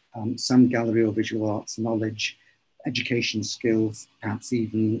skills, some gallery or visual arts knowledge, education skills, perhaps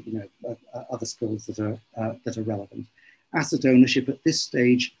even other skills that are relevant. Asset ownership at this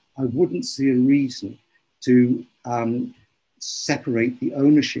stage, I wouldn't see a reason to separate the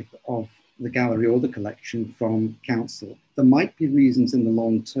ownership of the gallery or the collection from council. There might be reasons in the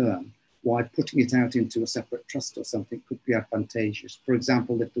long term why putting it out into a separate trust or something could be advantageous. For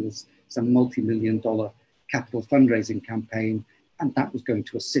example, if there was some multi-million-dollar capital fundraising campaign and that was going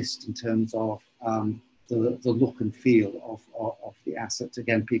to assist in terms of the look and feel of the asset.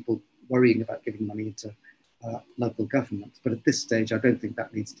 Again, people worrying about giving money into local government. But at this stage, I don't think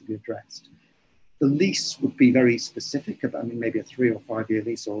that needs to be addressed. The lease would be very specific about, I mean, maybe a 3 or 5 year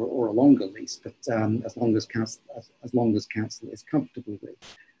lease or a longer lease, but as long as council is comfortable with.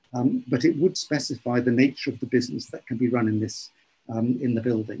 But it would specify the nature of the business that can be run in this in the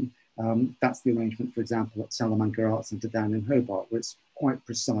building. That's the arrangement, for example, at Salamanca Arts Centre down in Hobart, where it's quite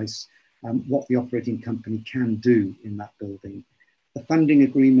precise what the operating company can do in that building. The funding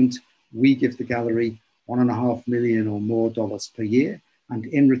agreement, we give the gallery $1.5 million or more per year, and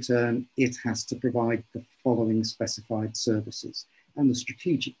in return, it has to provide the following specified services. And the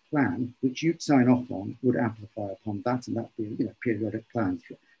strategic plan, which you'd sign off on, would amplify upon that, and that would be a periodic plan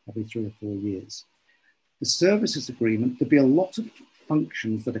every 3 or 4 years. The services agreement, there'd be a lot of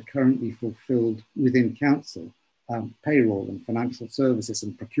functions that are currently fulfilled within council, payroll and financial services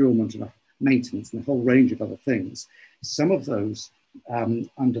and procurement and maintenance and a whole range of other things. Some of those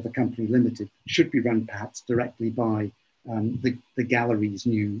under the company limited should be run perhaps directly by the gallery's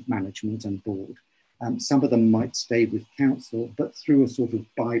new management and board. Some of them might stay with council, but through a sort of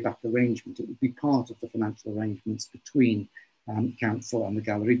buyback arrangement, it would be part of the financial arrangements between council and the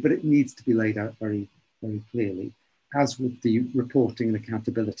gallery, but it needs to be laid out very, very clearly. As with the reporting and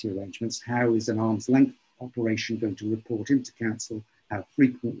accountability arrangements, how is an arm's length operation going to report into council, how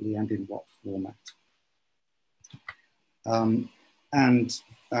frequently and in what format? I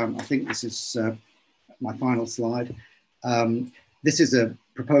think this is my final slide. This is a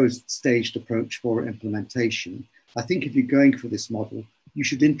proposed staged approach for implementation. I think if you're going for this model, you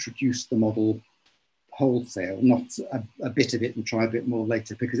should introduce the model wholesale, not a bit of it and try a bit more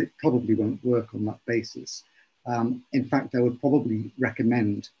later, because it probably won't work on that basis. In fact, I would probably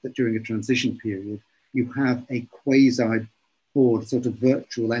recommend that during a transition period, you have a quasi board, sort of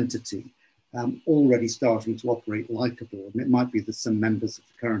virtual entity, already starting to operate like a board. And it might be that some members of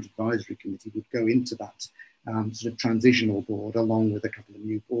the current advisory committee would go into that sort of transitional board along with a couple of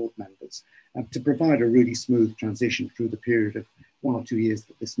new board members to provide a really smooth transition through the period of 1 or 2 years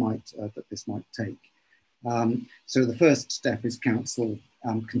that this might take. So the first step is council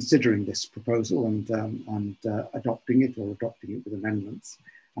considering this proposal and adopting it or adopting it with amendments.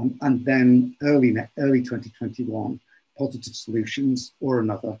 And then early 2021, Positive Solutions or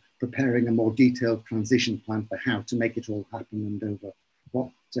another preparing a more detailed transition plan for how to make it all happen and over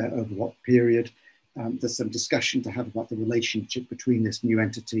what period. There's some discussion to have about the relationship between this new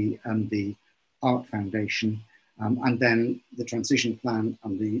entity and the Art Foundation. And then the transition plan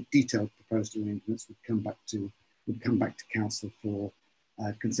and the detailed proposed arrangements would come back to council for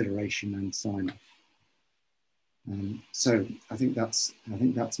consideration and sign off. So I think that's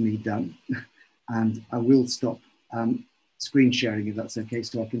me done, and I will stop screen sharing if that's okay,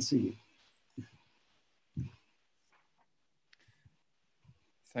 so I can see you.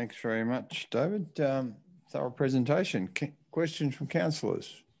 Thanks very much, David. Thorough presentation. Questions from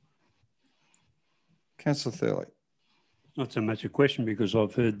councillors? Councillor Thurley. Not so much a question because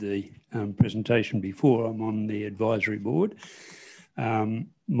I've heard the presentation before. I'm on the advisory board.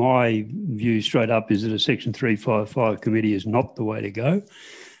 My view straight up is that a Section 355 committee is not the way to go.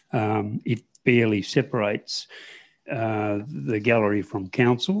 It barely separates the gallery from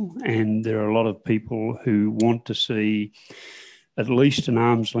council, and there are a lot of people who want to see at least an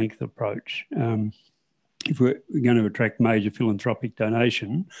arm's length approach. If we're going to attract major philanthropic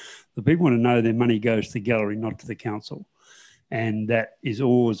donation, the people want to know their money goes to the gallery, not to the council. And that is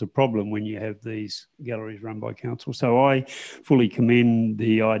always a problem when you have these galleries run by council. So I fully commend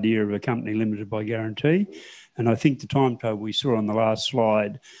the idea of a company limited by guarantee. And I think the timetable we saw on the last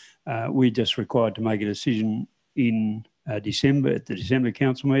slide, we're just required to make a decision in December, at the December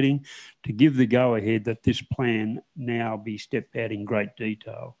council meeting, to give the go-ahead that this plan now be stepped out in great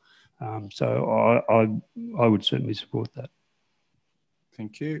detail. So I would certainly support that.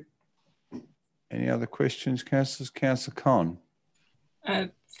 Thank you. Any other questions, councillors? Councillor Con.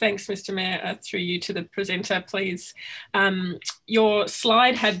 Thanks, Mr. Mayor. Through you to the presenter, please. Your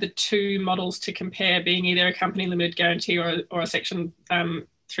slide had the two models to compare, being either a company limited guarantee or a Section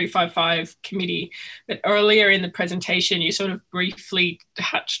 355 committee. But earlier in the presentation, you sort of briefly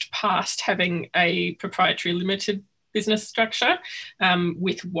touched past having a proprietary limited business structure,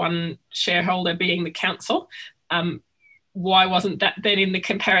 with one shareholder being the council. Why wasn't that then in the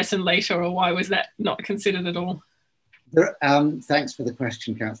comparison later, or why was that not considered at all? Thanks for the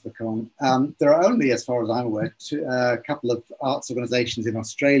question, Councillor Con. There are only, as far as I'm aware, a couple of arts organisations in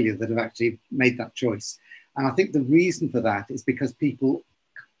Australia that have actually made that choice. And I think the reason for that is because people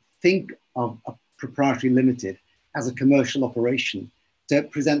think of a proprietary limited as a commercial operation. So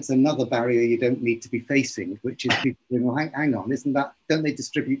it presents another barrier you don't need to be facing, which is people saying, well, hang on, don't they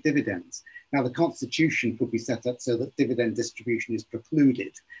distribute dividends? Now, the Constitution could be set up so that dividend distribution is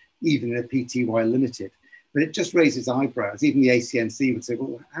precluded, even in a PTY limited. But it just raises eyebrows. Even the ACNC would say,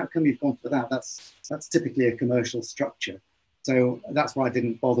 well, how come you've gone for that? That's typically a commercial structure. So that's why I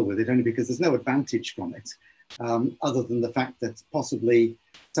didn't bother with it, only because there's no advantage from it, other than the fact that possibly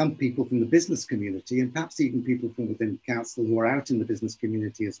some people from the business community, and perhaps even people from within council who are out in the business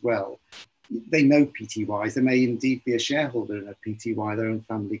community as well, they know PTYs. They may indeed be a shareholder in a PTY, their own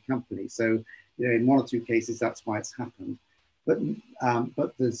family company. So, in one or two cases, that's why it's happened. But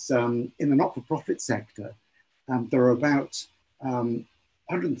there's, in the not-for-profit sector, there are about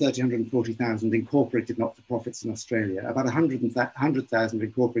 130,000, 140,000 incorporated not-for-profits in Australia, about 100,000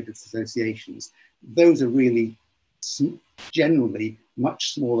 incorporated associations. Those are really generally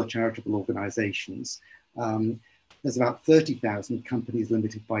much smaller charitable organisations. There's about 30,000 companies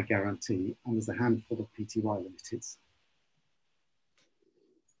limited by guarantee, and there's a handful of PTY limiteds.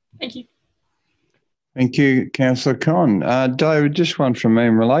 Thank you. Thank you, Councillor Con. David, just one from me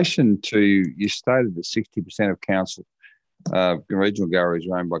in relation to, you stated that 60% of council regional galleries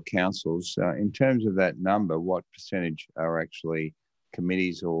are owned by councils. In terms of that number, what percentage are actually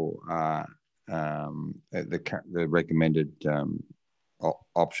committees or the recommended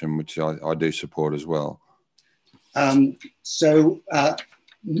option, which I do support as well?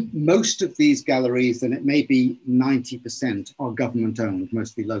 Most of these galleries, and it may be 90%, are government owned,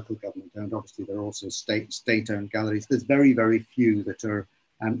 mostly local government owned. Obviously, there are also state owned galleries. There's very, very few that are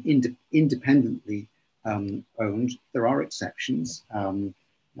independently owned. There are exceptions.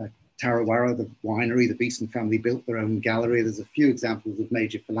 Tarawara, the winery, the Beeson family built their own gallery. There's a few examples of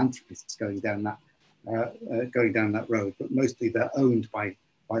major philanthropists going down that road, but mostly they're owned by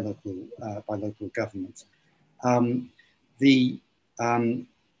local government. The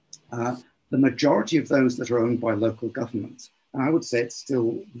majority of those that are owned by local government, and I would say it's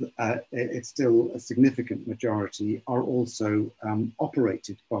still a significant majority, are also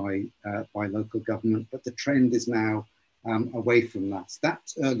operated by local government, but the trend is now away from that.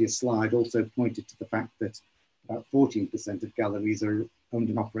 That earlier slide also pointed to the fact that about 14% of galleries are owned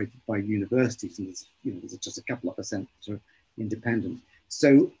and operated by universities, and there's just a couple of percent that are independent.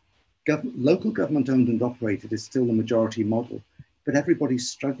 So local government owned and operated is still the majority model, but everybody's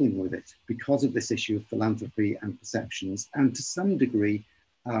struggling with it because of this issue of philanthropy and perceptions. And to some degree,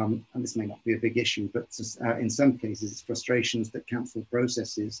 and this may not be a big issue, but in some cases, it's frustrations that council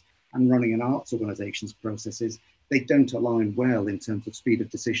processes and running an arts organisation's processes, they don't align well in terms of speed of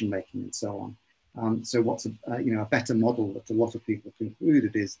decision making and so on. So what's a better model that a lot of people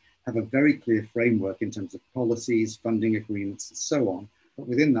concluded is have a very clear framework in terms of policies, funding agreements, and so on. But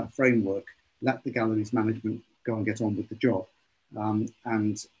within that framework, let the gallery's management go and get on with the job.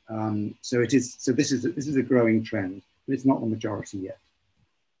 So this is a growing trend, but it's not the majority yet.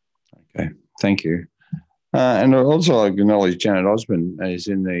 Okay, thank you. And also I acknowledge Janet Osborne is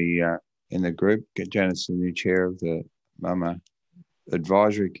in the group. Janet's the new chair of the Mama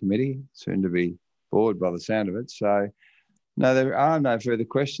Advisory Committee, soon to be board by the sound of it. So no, there are no further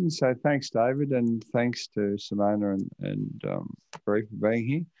questions. So thanks, David, and thanks to Simona and Bree for being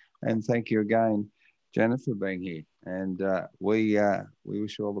here. And thank you again, Janet, for being here. And we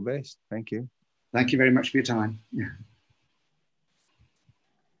wish you all the best. Thank you. Thank you very much for your time.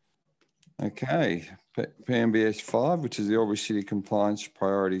 Okay, PMBS 5, which is the Albury City Compliance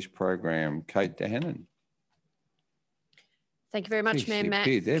Priorities Program. Kate Dehannon. Thank you very much, Mayor Mac.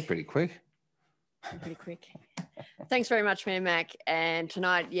 They're pretty quick. Pretty quick. Thanks very much, Mayor Mac. And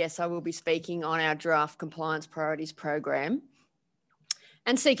tonight, yes, I will be speaking on our draft Compliance Priorities Program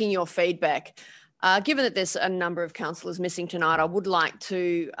and seeking your feedback. Given that there's a number of councillors missing tonight, I would like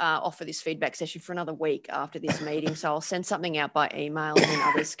to offer this feedback session for another week after this meeting. So I'll send something out by email and then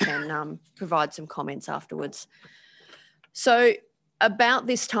others can provide some comments afterwards. So about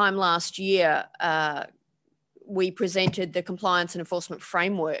this time last year, we presented the Compliance and Enforcement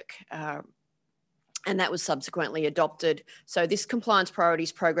Framework and that was subsequently adopted. So this Compliance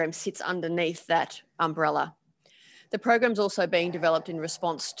Priorities Program sits underneath that umbrella. The program's also being developed in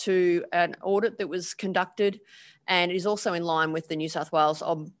response to an audit that was conducted, and it is also in line with the New South Wales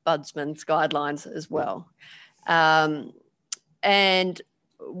Ombudsman's guidelines as well. And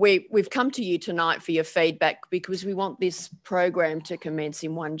we've come to you tonight for your feedback because we want this program to commence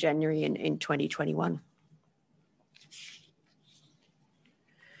in 1 January in 2021.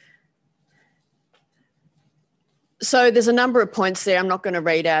 So there's a number of points there. I'm not going to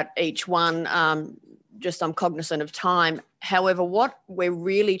read out each one, just I'm cognizant of time. However, what we're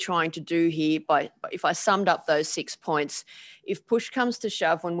really trying to do here, if I summed up those 6 points, if push comes to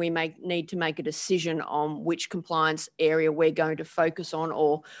shove, when we need to make a decision on which compliance area we're going to focus on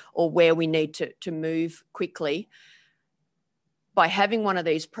or where we need to move quickly, by having one of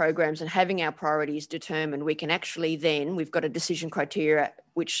these programs and having our priorities determined, we can actually then, we've got a decision criteria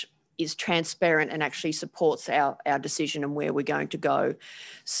which is transparent and actually supports our decision and where we're going to go.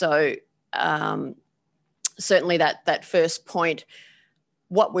 So certainly that first point,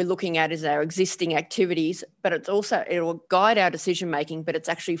 what we're looking at is our existing activities, but it will guide our decision making, but it's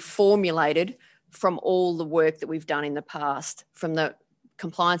actually formulated from all the work that we've done in the past, from the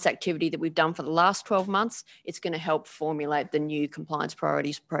compliance activity that we've done for the last 12 months. It's going to help formulate the new compliance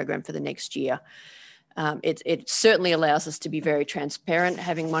priorities program for the next year. It certainly allows us to be very transparent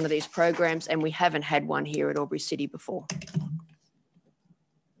having one of these programs, and we haven't had one here at Albury City before.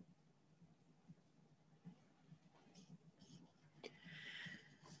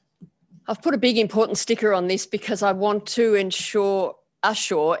 I've put a big important sticker on this because I want to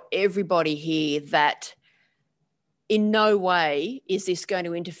assure everybody here that in no way is this going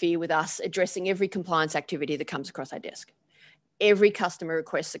to interfere with us addressing every compliance activity that comes across our desk. Every customer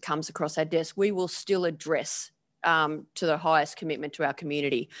request that comes across our desk, we will still address to the highest commitment to our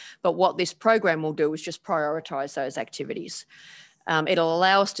community. But what this program will do is just prioritise those activities. It'll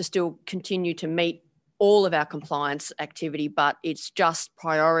allow us to still continue to meet all of our compliance activity, but it's just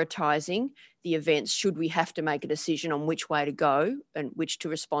prioritising the events should we have to make a decision on which way to go and which to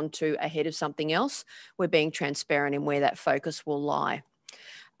respond to ahead of something else. We're being transparent in where that focus will lie.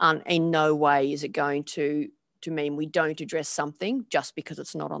 In no way is it going to mean we don't address something just because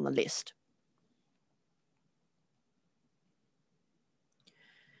it's not on the list.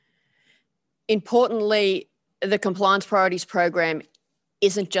 Importantly, the Compliance Priorities Program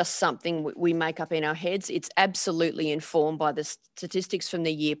isn't just something we make up in our heads. It's absolutely informed by the statistics from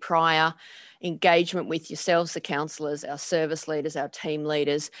the year prior, engagement with yourselves, the councillors, our service leaders, our team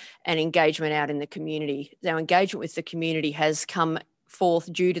leaders, and engagement out in the community. Our engagement with the community has come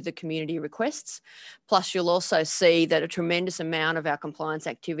forth due to the community requests. Plus, you'll also see that a tremendous amount of our compliance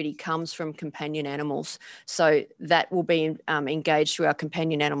activity comes from companion animals. So that will be engaged through our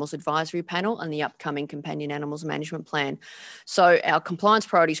Companion Animals Advisory Panel and the upcoming Companion Animals Management Plan. So our Compliance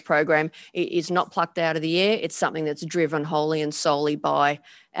Priorities Program is not plucked out of the air. It's something that's driven wholly and solely by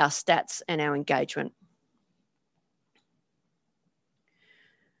our stats and our engagement.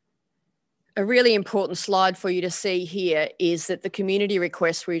 A really important slide for you to see here is that the community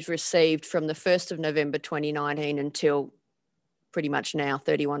requests we've received from the 1st of November 2019 until pretty much now,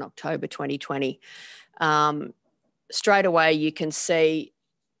 31 October 2020. Straight away, you can see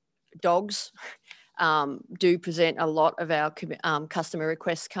dogs do present a lot of our customer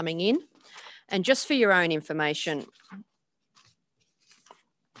requests coming in. And just for your own information,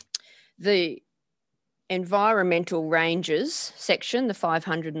 the environmental ranges section, the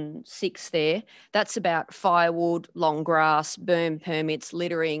 506 there, that's about firewood, long grass, burn permits,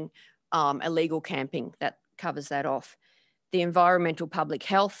 littering, illegal camping. That covers that off. The environmental public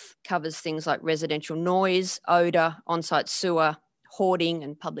health covers things like residential noise, odour, on-site sewer, hoarding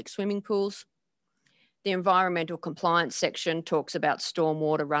and public swimming pools. The environmental compliance section talks about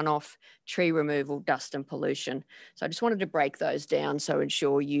stormwater runoff, tree removal, dust and pollution. So I just wanted to break those down so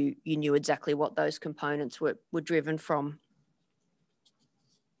ensure you knew exactly what those components were driven from.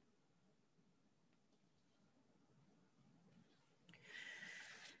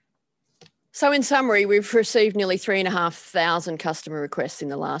 So in summary, we've received nearly 3,500 customer requests in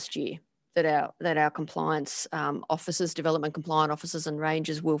the last year that our compliance officers, development compliant officers and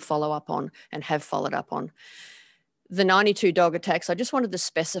rangers will follow up on and have followed up on. The 92 dog attacks, I just wanted to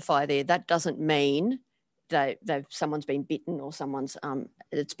specify there, that doesn't mean that someone's been bitten or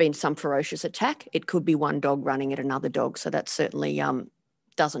it's been some ferocious attack. It could be one dog running at another dog. So that certainly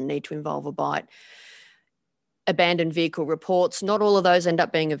doesn't need to involve a bite. Abandoned vehicle reports, not all of those end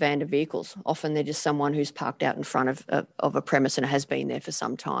up being abandoned vehicles. Often they're just someone who's parked out in front of a premise and has been there for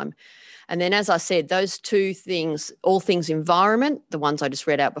some time. And then, as I said, those two things, all things environment, the ones I just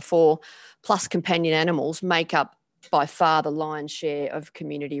read out before, plus companion animals, make up by far the lion's share of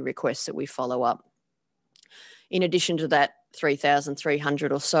community requests that we follow up. In addition to that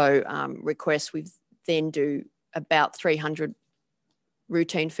 3,300 or so requests, we then do about 300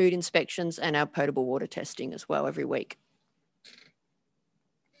 routine food inspections, and our potable water testing as well every week.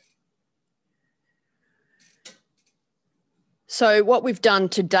 So what we've done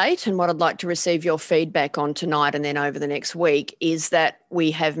to date, and what I'd like to receive your feedback on tonight and then over the next week, is that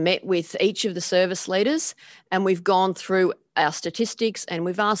we have met with each of the service leaders and we've gone through our statistics and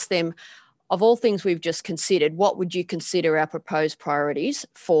we've asked them, of all things we've just considered, what would you consider our proposed priorities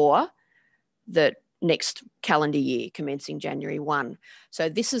for the next calendar year commencing January 1? So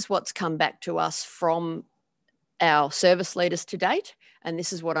this is what's come back to us from our service leaders to date, and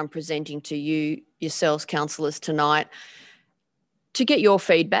this is what I'm presenting to you, yourselves, councillors, tonight, to get your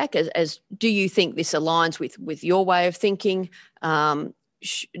feedback as do you think this aligns with your way of thinking?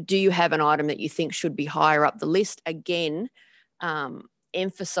 Do you have an item that you think should be higher up the list? Again,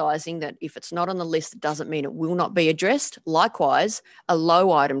 emphasising that if it's not on the list, it doesn't mean it will not be addressed. Likewise, a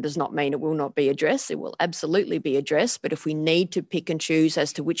low item does not mean it will not be addressed. It will absolutely be addressed. But if we need to pick and choose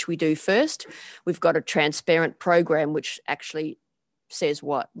as to which we do first, we've got a transparent program which actually says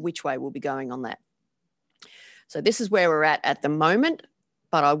which way we'll be going on that. So this is where we're at the moment,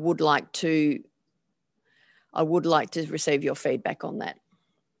 but I would like to receive your feedback on that.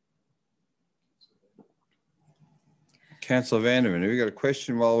 Councillor Vanderman, have you got a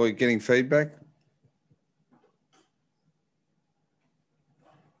question while we're getting feedback?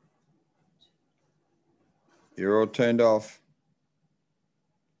 You're all turned off.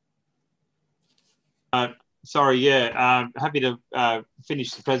 Sorry, yeah, happy to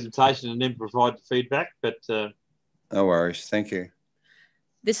finish the presentation and then provide the feedback, but... No worries, thank you.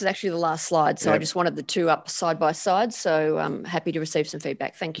 This is actually the last slide, so yep. I just wanted the two up side by side, so I'm happy to receive some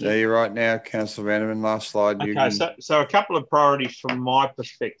feedback. Thank you. There you're right now, Councillor Vanderman, last slide. Okay, so a couple of priorities from my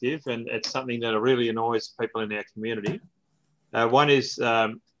perspective, and it's something that really annoys people in our community. One is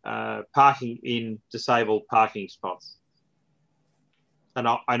parking in disabled parking spots. And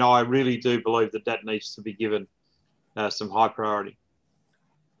I really do believe that needs to be given some high priority.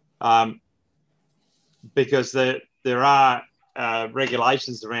 Because there are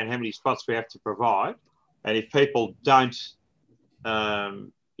regulations around how many spots we have to provide. And if people don't,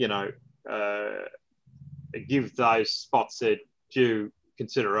 give those spots their due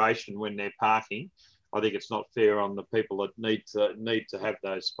consideration when they're parking, I think it's not fair on the people that need to have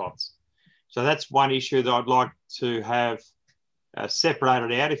those spots. So that's one issue that I'd like to have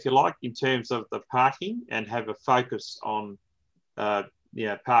separated out, if you like, in terms of the parking, and have a focus on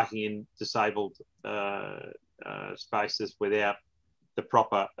parking in disabled spaces without the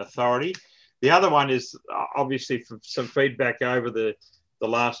proper authority. The other one is obviously from some feedback over the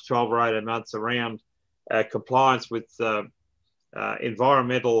last 12 or 18 months around compliance with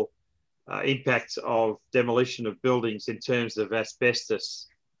environmental impacts of demolition of buildings in terms of asbestos.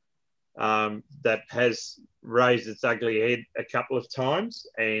 That has raised its ugly head a couple of times,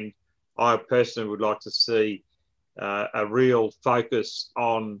 and I personally would like to see a real focus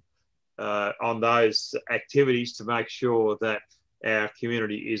on those activities to make sure that our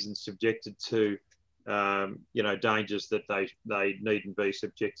community isn't subjected to dangers that they needn't be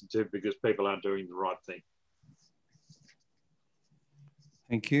subjected to because people aren't doing the right thing.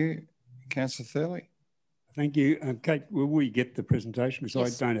 Thank you. Councillor Thurley. Thank you. Kate, will we get the presentation?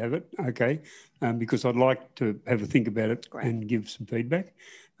 Because yes. I don't have it. Okay. Because I'd like to have a think about it and give some feedback.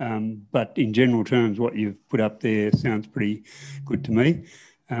 But in general terms, what you've put up there sounds pretty good to me.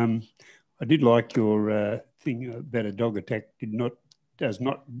 I did like your thing about a dog attack does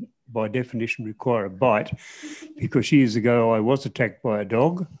not by definition require a bite, because years ago I was attacked by a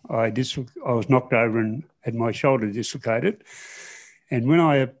dog. I was knocked over and had my shoulder dislocated. And when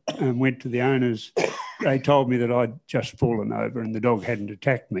I went to the owners, they told me that I'd just fallen over and the dog hadn't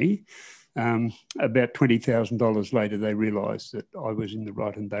attacked me. About $20,000 later, they realised that I was in the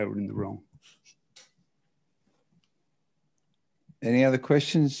right and they were in the wrong. Any other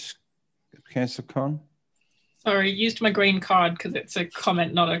questions, Councillor Con? Sorry, used my green card because it's a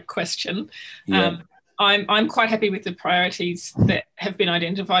comment, not a question. Yeah. I'm quite happy with the priorities that have been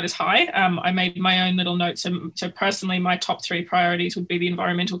identified as high. I made my own little notes. So personally, my top 3 priorities would be the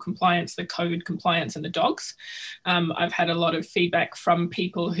environmental compliance, the code compliance, and the dogs. I've had a lot of feedback from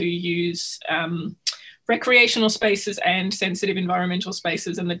people who use recreational spaces and sensitive environmental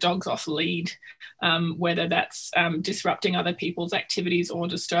spaces, and the dogs off lead, whether that's disrupting other people's activities or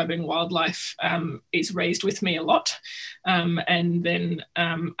disturbing wildlife, is raised with me a lot. And then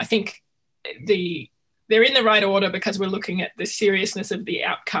I think they're in the right order because we're looking at the seriousness of the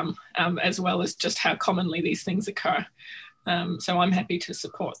outcome, as well as just how commonly these things occur. So I'm happy to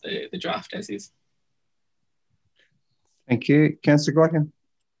support the draft as is. Thank you. Councillor Glycan.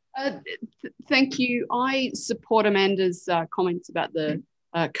 Thank you. I support Amanda's comments about the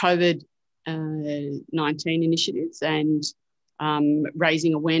COVID-19 initiatives and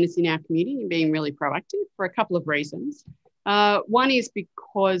raising awareness in our community and being really proactive for a couple of reasons. One is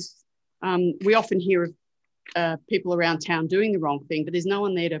because we often hear of people around town doing the wrong thing, but there's no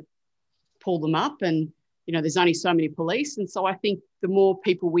one there to pull them up, and there's only so many police. And so I think the more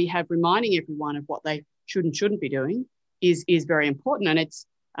people we have reminding everyone of what they should and shouldn't be doing is very important. And it's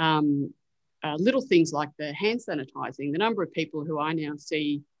little things like the hand sanitizing. The number of people who I now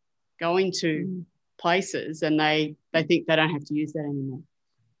see going to places and they think they don't have to use that anymore,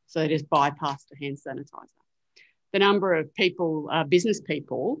 so they just bypass the hand sanitizer. The number of people, business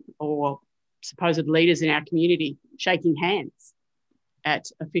people or supposed leaders in our community shaking hands at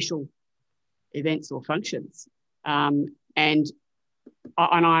official events or functions. And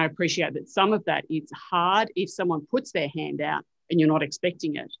I appreciate that some of that, it's hard if someone puts their hand out and you're not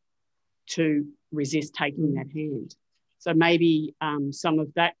expecting it to resist taking that hand. So maybe some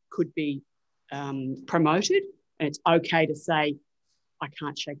of that could be promoted, and it's okay to say, I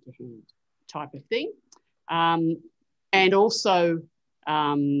can't shake your hand type of thing. And also,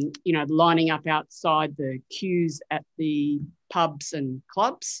 lining up outside the queues at the pubs and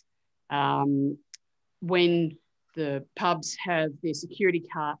clubs. When the pubs have their security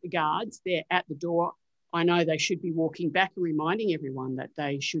guards, they're at the door. I know they should be walking back and reminding everyone that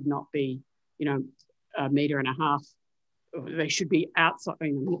they should not be, 1.5 meters. They should be outside,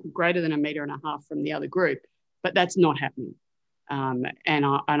 greater than 1.5 meters from the other group, but that's not happening. And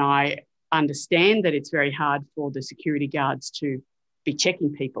I understand that it's very hard for the security guards to be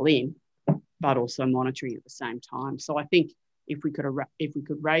checking people in, but also monitoring at the same time. So I think if we could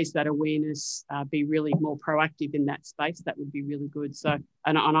raise that awareness, be really more proactive in that space, that would be really good. So,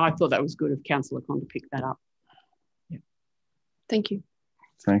 and I thought that was good of Councillor Con to pick that up. Yeah. Thank you.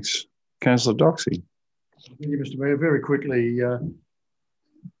 Thanks. Councillor Doxey. Thank you, Mr. Mayor. Very quickly,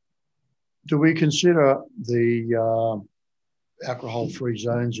 do we consider the alcohol-free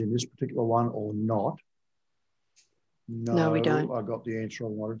zones in this particular one or not? No, we don't. I got the answer I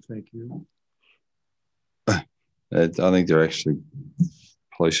wanted. Thank you. I think they're actually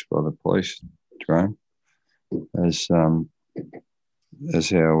policed by the police, Graham, as our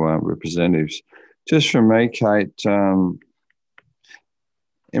representatives. Just from me, Kate,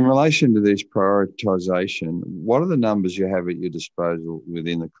 in relation to this prioritisation, what are the numbers you have at your disposal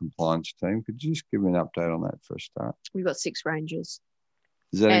within the compliance team? Could you just give me an update on that for a start? We've got 6 rangers.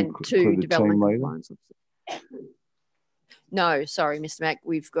 Does that and include 2 the development team leader? compliance officers. No, sorry, Mr. Mack.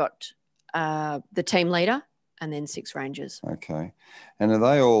 We've got the team leader and then 6 rangers. Okay. And are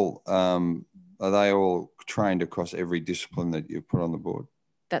they all trained across every discipline that you've put on the board?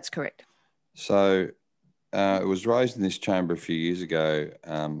 That's correct. So it was raised in this chamber a few years ago,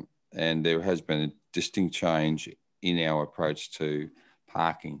 and there has been a distinct change in our approach to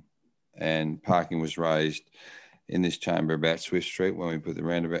parking. And parking was raised in this chamber about Swift Street when we put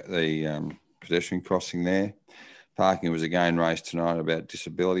the pedestrian crossing there. Parking was again raised tonight about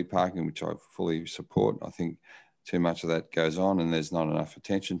disability parking, which I fully support. I think too much of that goes on and there's not enough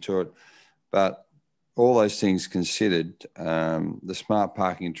attention to it. But all those things considered, the smart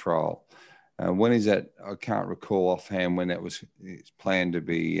parking trial, when is that? I can't recall offhand when that was planned to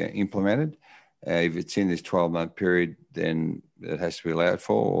be implemented. If it's in this 12-month period, then it has to be allowed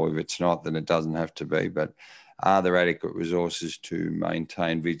for, or if it's not, then it doesn't have to be. But are there adequate resources to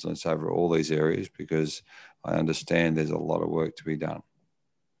maintain vigilance over all these areas? Because I understand there's a lot of work to be done.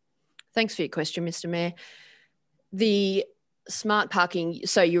 Thanks for your question, Mr. Mayor. The smart parking,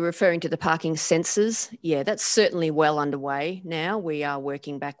 so you're referring to the parking sensors. Yeah, that's certainly well underway now. We are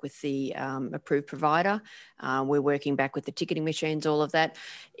working back with the approved provider. We're working back with the ticketing machines, all of that.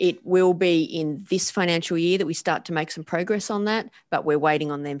 It will be in this financial year that we start to make some progress on that, but we're waiting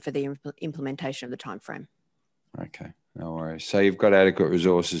on them for the implementation of the timeframe. Okay, no worries. So you've got adequate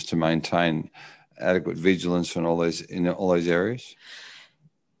resources to maintain adequate vigilance in all those areas?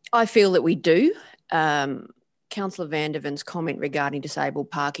 I feel that we do. Councillor Vanderven's comment regarding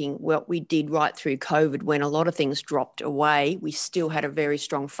disabled parking, what we did right through COVID when a lot of things dropped away, we still had a very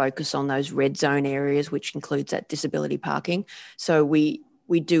strong focus on those red zone areas, which includes that disability parking. So we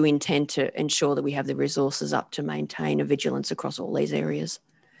do intend to ensure that we have the resources up to maintain a vigilance across all these areas.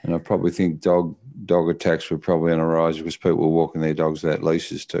 And I probably think dog attacks were probably on a rise because people were walking their dogs without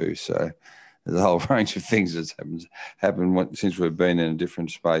leashes too. So there's a whole range of things that's happened since we've been in a different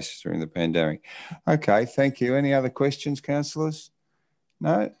space during the pandemic. Okay, thank you. Any other questions, councillors?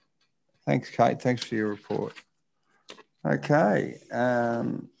 No? Thanks, Kate. Thanks for your report. Okay,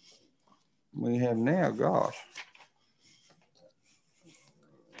 we have now got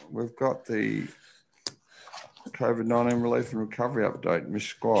we've got the COVID-19 relief and recovery update, Ms.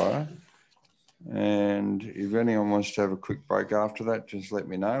 Squire. And if anyone wants to have a quick break after that, just let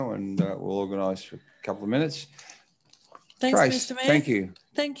me know and we'll organise for a couple of minutes. Thanks, Trace, Mr Mayor. thank you.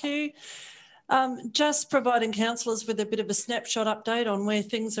 Thank you. Just providing councillors with a bit of a snapshot update on where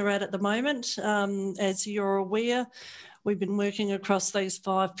things are at the moment. As you're aware, we've been working across these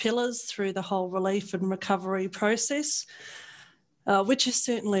 5 pillars through the whole relief and recovery process, which is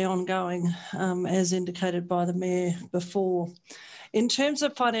certainly ongoing, as indicated by the Mayor before. In terms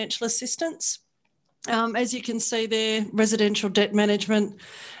of financial assistance, as you can see there, residential debt management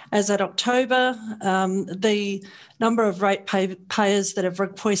as at October, the number of rate payers that have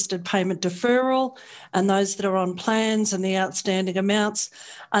requested payment deferral and those that are on plans and the outstanding amounts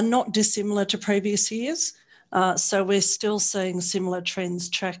are not dissimilar to previous years. So we're still seeing similar trends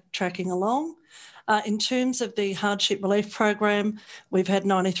tracking along. In terms of the hardship relief program, we've had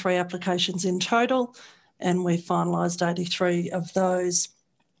 93 applications in total and we've finalised 83 of those.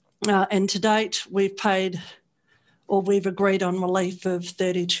 And to date, we've paid or we've agreed on relief of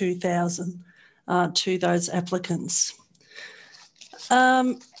 $32,000 to those applicants.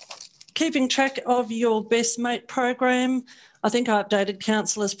 Keeping track of your Best Mate program, I think I updated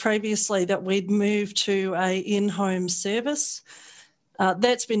councillors previously that we'd moved to a in-home service.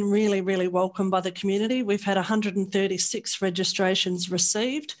 That's been really, really welcomed by the community. We've had 136 registrations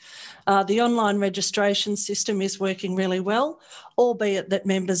received. The online registration system is working really well, albeit that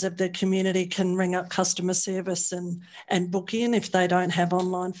members of the community can ring up customer service and book in if they don't have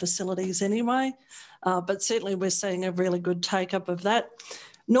online facilities anyway. But certainly we're seeing a really good take up of that.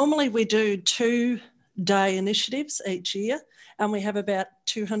 Normally we do 2-day initiatives each year and we have about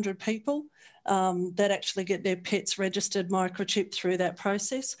 200 people that actually get their pets registered microchipped through that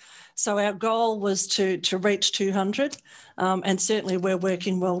process. So our goal was to reach 200 and certainly we're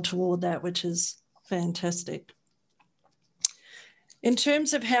working well toward that, which is fantastic. In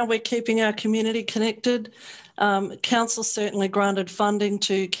terms of how we're keeping our community connected, Council certainly granted funding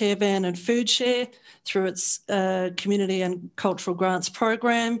to Carevan and Foodshare through its Community and Cultural Grants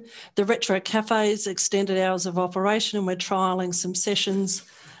program. The Retro Cafes extended hours of operation and we're trialling some sessions,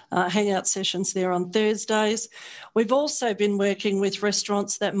 hangout sessions there on Thursdays. We've also been working with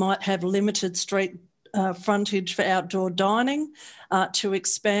restaurants that might have limited street frontage for outdoor dining to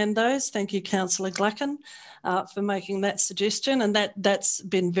expand those. Thank you, Councillor Glacken, for making that suggestion, and that's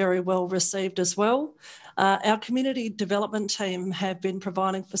been very well received as well. Our community development team have been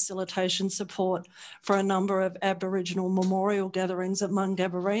providing facilitation support for a number of Aboriginal memorial gatherings at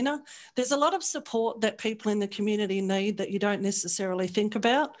Mungabarina. There's a lot of support that people in the community need that you don't necessarily think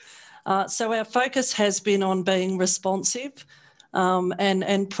about. So our focus has been on being responsive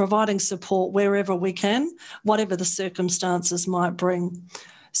and providing support wherever we can, whatever the circumstances might bring.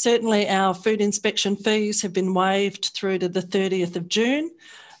 Certainly our food inspection fees have been waived through to the 30th of June.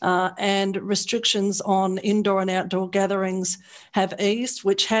 And restrictions on indoor and outdoor gatherings have eased,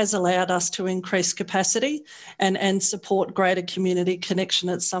 which has allowed us to increase capacity and support greater community connection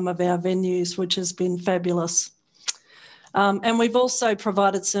at some of our venues, which has been fabulous. And we've also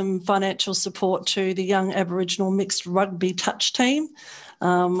provided some financial support to the Young Aboriginal Mixed Rugby Touch team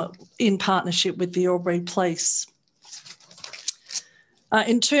in partnership with the Albury Police.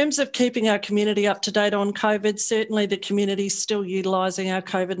 In terms of keeping our community up to date on COVID, certainly the community is still utilising our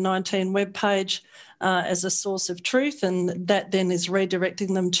COVID-19 webpage as a source of truth, and that then is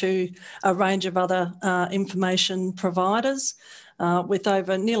redirecting them to a range of other information providers with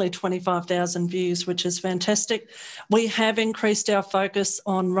over nearly 25,000 views, which is fantastic. We have increased our focus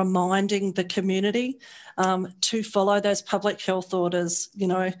on reminding the community to follow those public health orders, you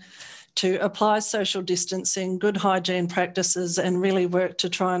know, to apply social distancing, good hygiene practices, and really work to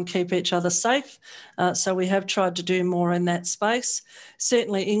try and keep each other safe. So we have tried to do more in that space.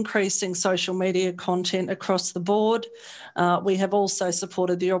 Certainly increasing social media content across the board. We have also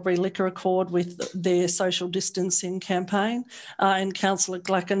supported the Albury Liquor Accord with their social distancing campaign. And Councillor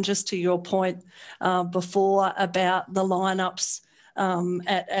Glacken, just to your point before about the lineups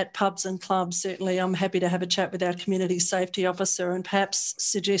at pubs and clubs, certainly I'm happy to have a chat with our community safety officer and perhaps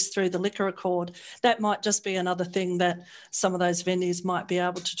suggest through the Liquor Accord that might just be another thing that some of those venues might be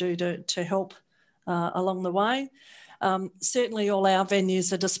able to do to help along the way. Certainly all our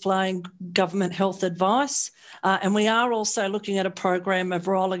venues are displaying government health advice and we are also looking at a program of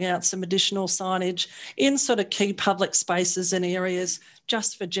rolling out some additional signage in sort of key public spaces and areas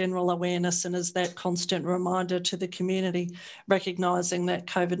just for general awareness and as that constant reminder to the community, recognising that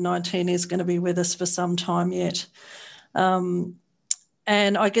COVID-19 is going to be with us for some time yet.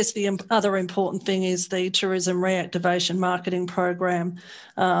 And I guess the other important thing is the tourism reactivation marketing program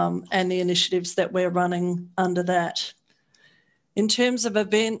and the initiatives that we're running under that. In terms of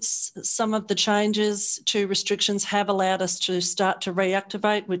events, some of the changes to restrictions have allowed us to start to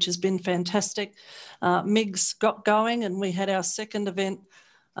reactivate, which has been fantastic. MIGS got going and we had our second event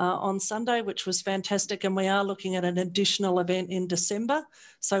on Sunday, which was fantastic. And we are looking at an additional event in December.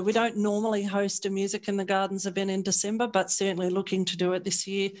 So we don't normally host a Music in the Gardens event in December, but certainly looking to do it this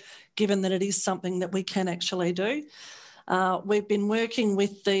year, given that it is something that we can actually do. We've been working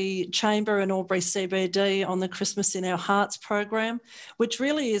with the Chamber and Albury CBD on the Christmas in Our Hearts program, which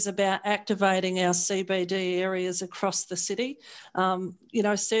really is about activating our CBD areas across the city. You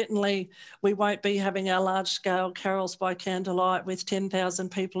know, certainly we won't be having our large-scale carols by candlelight with 10,000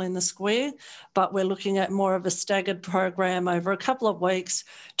 people in the square, but we're looking at more of a staggered program over a couple of weeks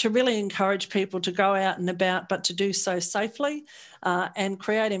to really encourage people to go out and about, but to do so safely and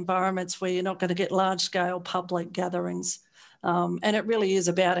create environments where you're not going to get large-scale public gatherings. And it really is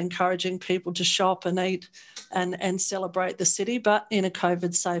about encouraging people to shop and eat and celebrate the city, but in a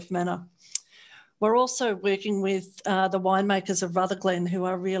COVID-safe manner. We're also working with the winemakers of Rutherglen, who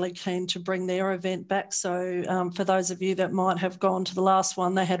are really keen to bring their event back. So for those of you that might have gone to the last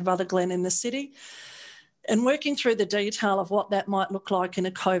one, they had Rutherglen in the city. And working through the detail of what that might look like in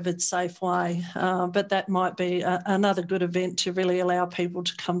a COVID-safe way. But that might be another good event to really allow people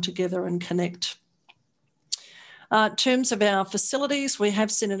to come together and connect. In terms of our facilities, we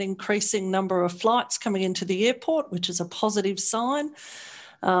have seen an increasing number of flights coming into the airport, which is a positive sign.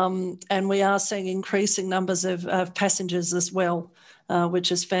 And we are seeing increasing numbers of passengers as well,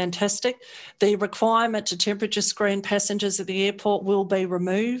 which is fantastic. The requirement to temperature screen passengers at the airport will be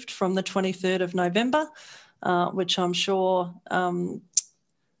removed from the 23rd of November, which I'm sure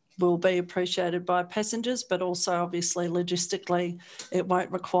will be appreciated by passengers, but also obviously logistically, it won't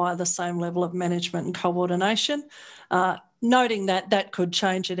require the same level of management and coordination, noting that that could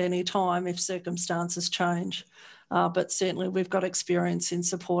change at any time if circumstances change. But certainly we've got experience in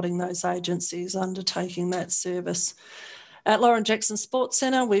supporting those agencies undertaking that service. At Lauren Jackson Sports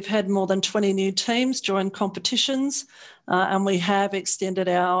Centre, we've had more than 20 new teams join competitions, and we have extended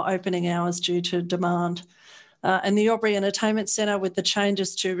our opening hours due to demand. And the Albury Entertainment Centre, with the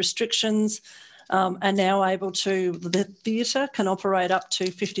changes to restrictions, are now able to, the theatre can operate up to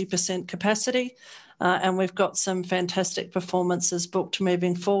 50% capacity, and we've got some fantastic performances booked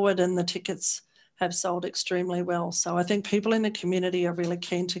moving forward, and the tickets have sold extremely well. So I think people in the community are really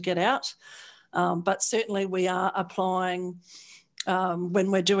keen to get out, but certainly we are applying,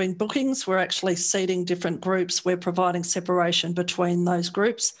 when we're doing bookings, we're actually seating different groups. We're providing separation between those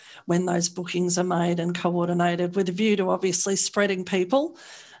groups when those bookings are made and coordinated, with a view to obviously spreading people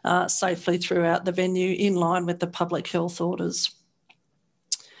safely throughout the venue in line with the public health orders.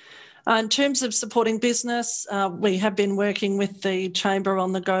 In terms of supporting business, we have been working with the Chamber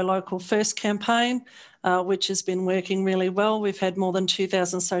on the Go Local First campaign, which has been working really well. We've had more than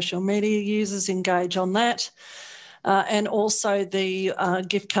 2,000 social media users engage on that. And also the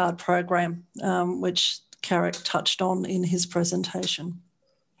gift card program, which Carrick touched on in his presentation.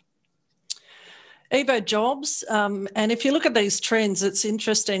 Evo Jobs, and if you look at these trends, it's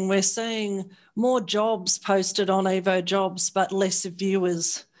interesting. We're seeing more jobs posted on Evo Jobs, but less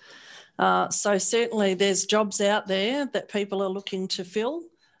viewers. So certainly there's jobs out there that people are looking to fill.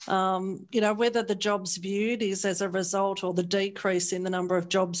 You know, whether the jobs viewed is as a result, or the decrease in the number of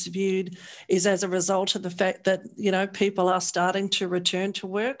jobs viewed is as a result of the fact that, you know, people are starting to return to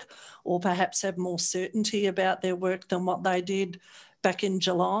work, or perhaps have more certainty about their work than what they did back in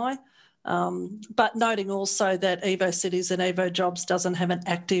July. But noting also that Evo Cities and Evo Jobs doesn't have an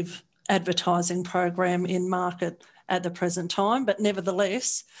active advertising program in market at the present time, but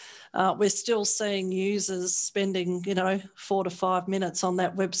nevertheless, we're still seeing users spending, you know, 4 to 5 minutes on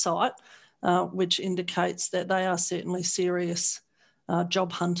that website, which indicates that they are certainly serious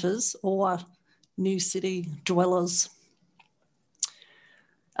job hunters or new city dwellers.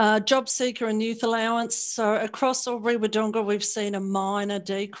 Job seeker and youth allowance. So across Albury-Wodonga, we've seen a minor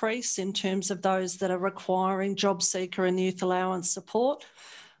decrease in terms of those that are requiring job seeker and youth allowance support.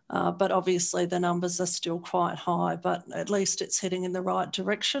 But obviously the numbers are still quite high, but at least it's heading in the right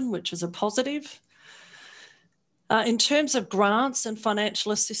direction, which is a positive. In terms of grants and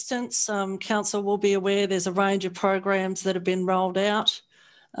financial assistance, Council will be aware there's a range of programs that have been rolled out,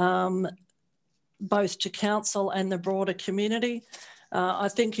 both to Council and the broader community. I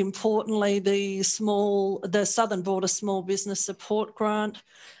think importantly, the Southern Border Small Business Support Grant,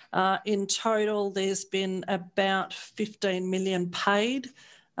 in total, there's been about 15 million paid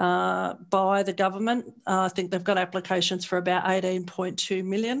by the government. I think they've got applications for about 18.2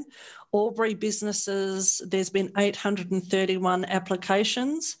 million. Albury businesses, there's been 831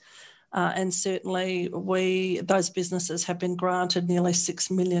 applications. And certainly those businesses have been granted nearly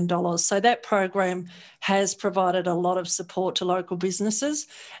 $6 million. So that program has provided a lot of support to local businesses,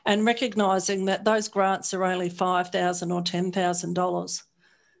 and recognising that those grants are only $5,000 or $10,000.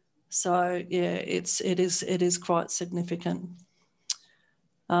 So yeah, it is quite significant.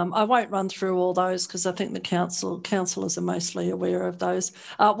 I won't run through all those because I think the councillors are mostly aware of those.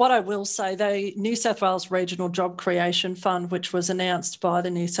 What I will say, the New South Wales Regional Job Creation Fund, which was announced by the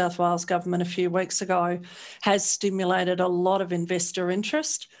New South Wales government a few weeks ago, has stimulated a lot of investor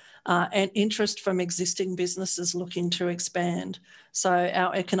interest and interest from existing businesses looking to expand. So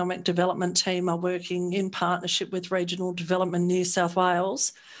our economic development team are working in partnership with Regional Development New South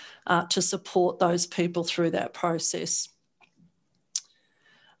Wales to support those people through that process.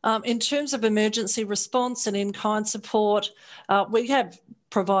 In terms of emergency response and in-kind support, we have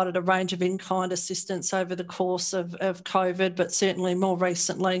provided a range of in-kind assistance over the course of COVID, but certainly more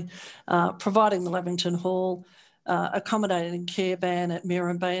recently, providing the Lavington Hall, accommodating care van at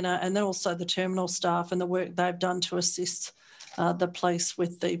Mirrabina, and then also the terminal staff and the work they've done to assist the police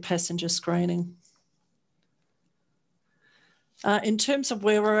with the passenger screening. In terms of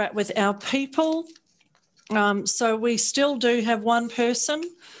where we're at with our people, so we still do have one person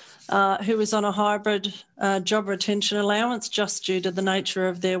who is on a hybrid job retention allowance just due to the nature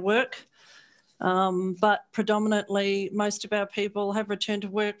of their work. But predominantly, most of our people have returned to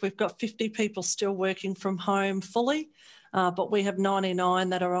work. We've got 50 people still working from home fully, but we have 99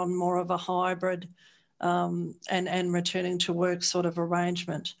 that are on more of a hybrid and returning to work sort of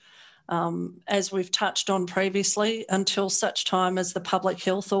arrangement. As we've touched on previously, until such time as the public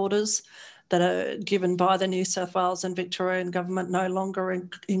health orders that are given by the New South Wales and Victorian government no longer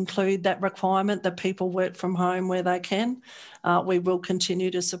include that requirement that people work from home where they can, we will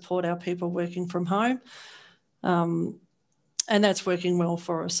continue to support our people working from home. And that's working well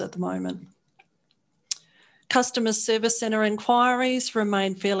for us at the moment. Customer Service Centre inquiries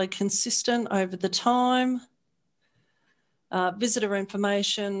remain fairly consistent over the time. Visitor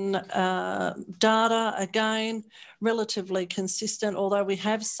information data, again, relatively consistent, although we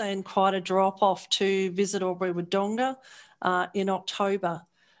have seen quite a drop-off to Visit Albury-Wodonga in October,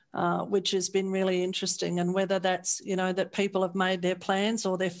 which has been really interesting. And whether that's, you know, that people have made their plans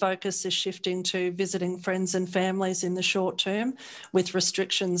or their focus is shifting to visiting friends and families in the short term with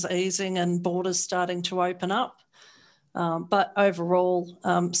restrictions easing and borders starting to open up. But overall,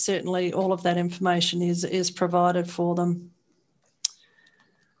 certainly all of that information is provided for them.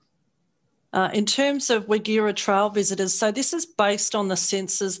 In terms of Wagira Trail visitors, so this is based on the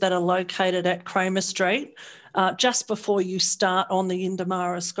sensors that are located at Kramer Street just before you start on the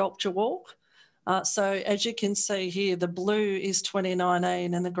Indamara Sculpture Walk. So as you can see here, the blue is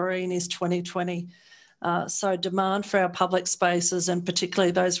 2019 and the green is 2020. So demand for our public spaces and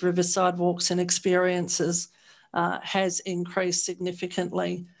particularly those riverside walks and experiences has increased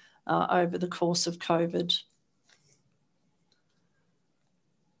significantly over the course of COVID.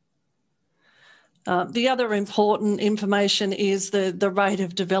 The other important information is the rate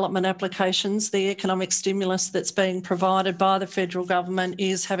of development applications. The economic stimulus that's being provided by the federal government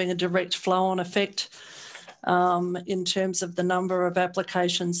is having a direct flow-on effect in terms of the number of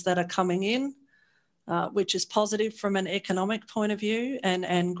applications that are coming in, which is positive from an economic point of view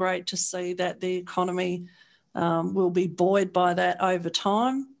and great to see that the economy will be buoyed by that over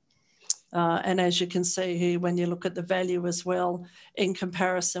time. And as you can see here, when you look at the value as well, in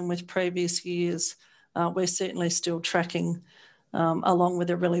comparison with previous years, we're certainly still tracking along with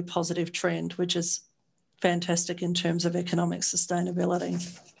a really positive trend, which is fantastic in terms of economic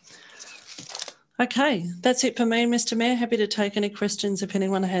sustainability. Okay, that's it for me, Mr. Mayor. Happy to take any questions if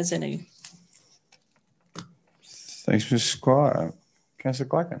anyone has any. Thanks, Ms. Squire. Councillor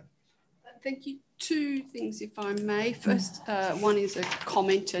Glacken. Thank you. Two things, if I may. First, one is a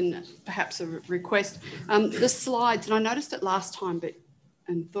comment and perhaps a request. The slides, and I noticed it last time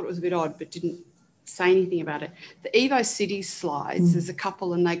and thought it was a bit odd, but didn't say anything about it. The Evo City slides, there's a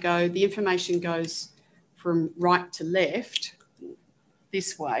couple and the information goes from right to left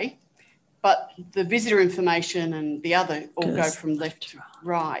this way, but the visitor information and the other all go from left to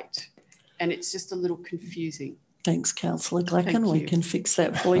right. And it's just a little confusing. Thanks, Councillor Glacken. We can fix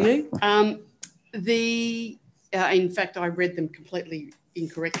that for you. In fact, I read them completely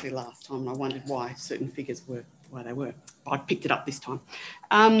incorrectly last time and I wondered why certain figures were why they were. I picked it up this time.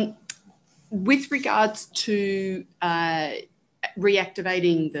 With regards to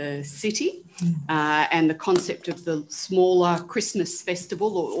reactivating the city and the concept of the smaller Christmas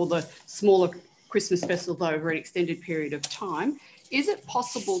festival or the smaller Christmas festival over an extended period of time, is it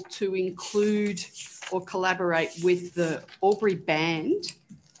possible to include or collaborate with the Albury Band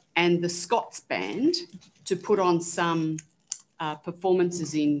and the Scots Band to put on some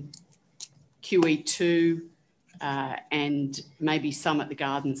performances in QE2 and maybe some at the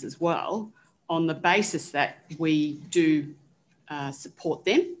Gardens as well, on the basis that we do support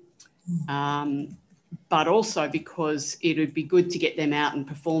them, but also because it would be good to get them out and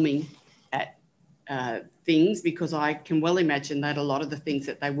performing at things, because I can well imagine that a lot of the things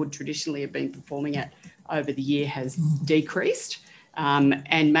that they would traditionally have been performing at over the year has decreased,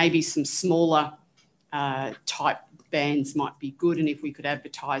 and maybe some smaller type bands might be good. And if we could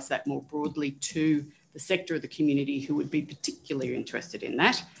advertise that more broadly to the sector of the community who would be particularly interested in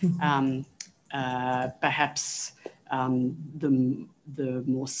that, perhaps the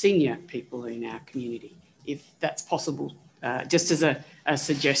more senior people in our community, if that's possible, just as a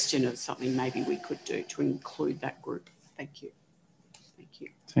suggestion of something maybe we could do to include that group. Thank you. Thank you.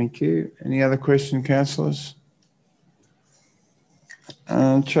 Thank you. Any other questions, councillors?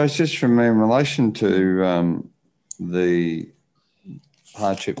 Trace, just from me in relation to the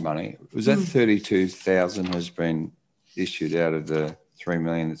hardship money, was that 32,000 has been issued out of the 3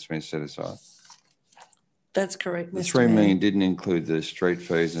 million that's been set aside? That's correct, Mr. The 3 Mayor. million didn't include the street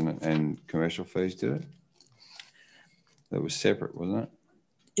fees and commercial fees, did it? That was separate, wasn't it?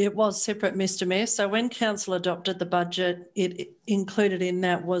 It was separate, Mr. Mayor. So when council adopted the budget, it included in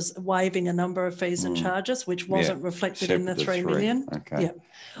that was waiving a number of fees and charges, which wasn't reflected in the 3 million. Okay. Yep.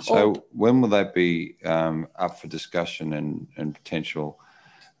 So when will that be up for discussion and potential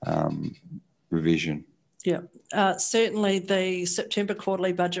revision? Yeah, certainly the September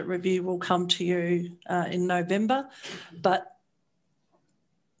quarterly budget review will come to you in November, but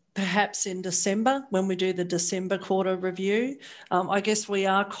perhaps in December, when we do the December quarter review. I guess we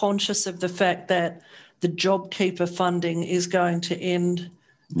are conscious of the fact that the JobKeeper funding is going to end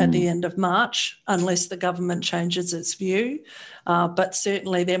at the end of March, unless the government changes its view. But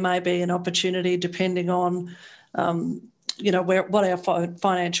certainly there may be an opportunity, depending on what our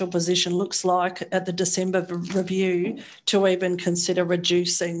financial position looks like at the December review, to even consider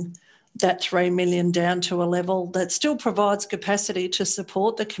reducing that 3 million down to a level that still provides capacity to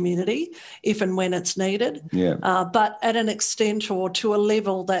support the community if and when it's needed, but at an extent or to a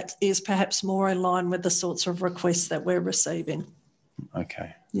level that is perhaps more in line with the sorts of requests that we're receiving.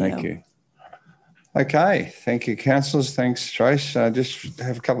 Okay, thank you. Okay, thank you, councillors. Thanks, Trace. Just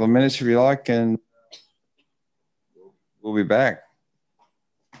have a couple of minutes if you like, and we'll be back.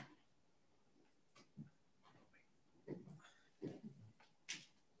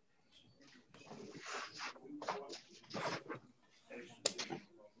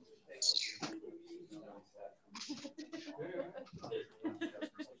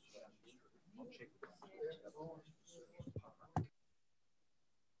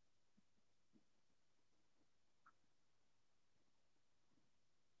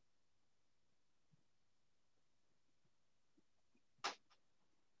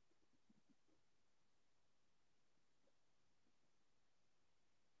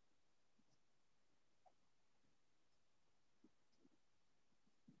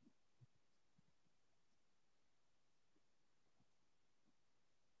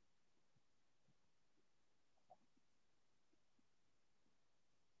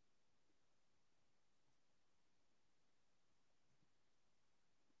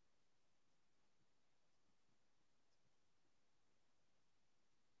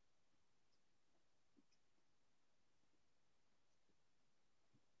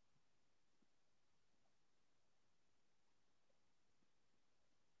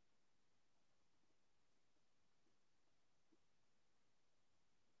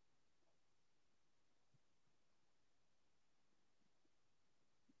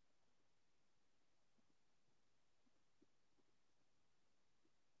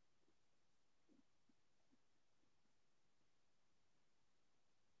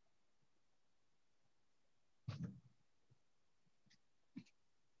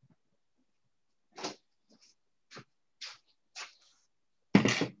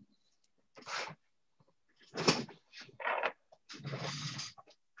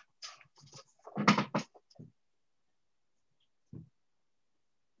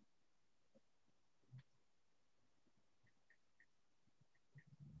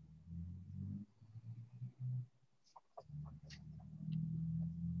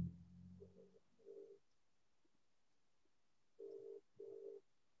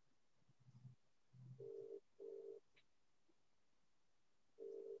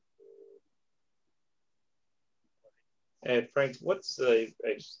 And Frank, what's the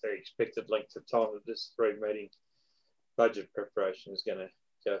expected length of time that this 3-meeting budget preparation is going to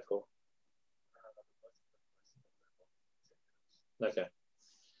go for? Okay.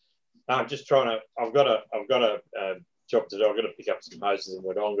 I'm just trying to. I've got a job to do. I've got to pick up some hoses in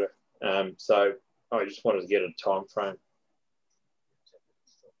Wodonga. So I just wanted to get a time frame.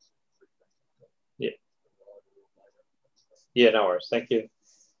 Yeah. Yeah, no worries. Thank you.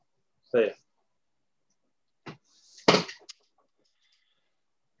 See ya.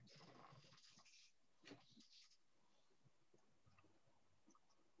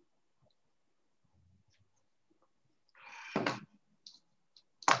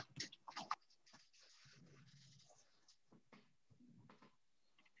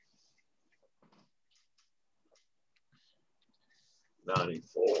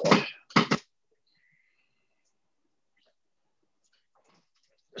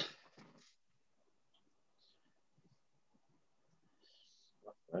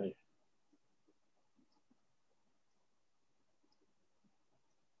 Right.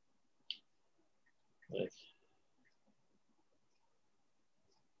 Yes.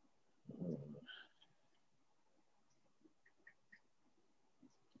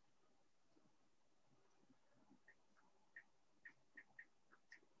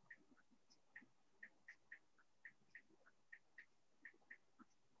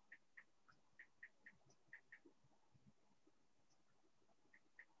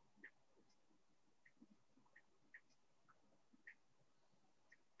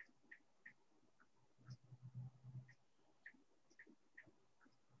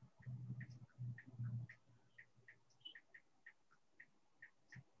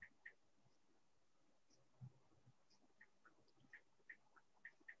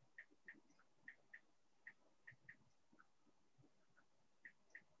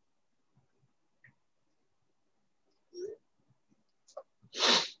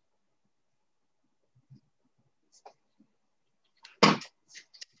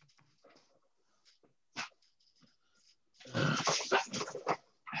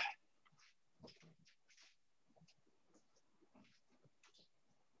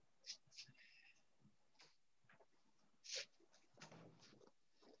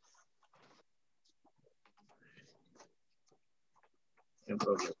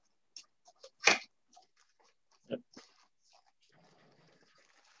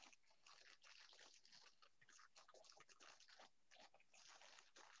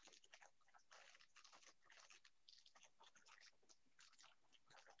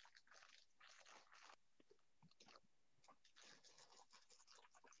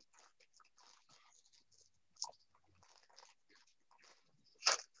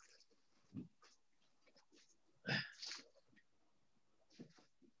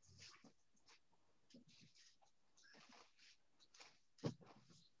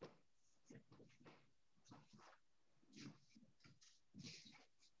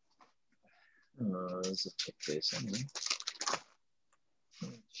 There's a tick there somewhere.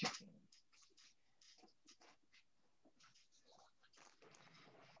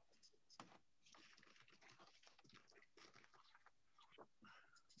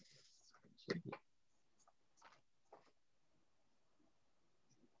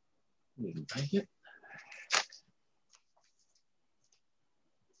 Didn't take it.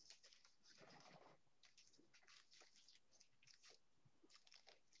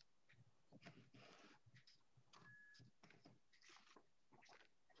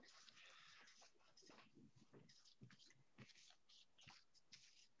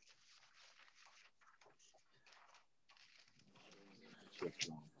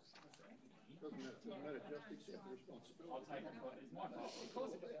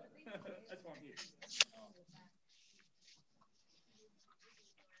 That's why I'm here.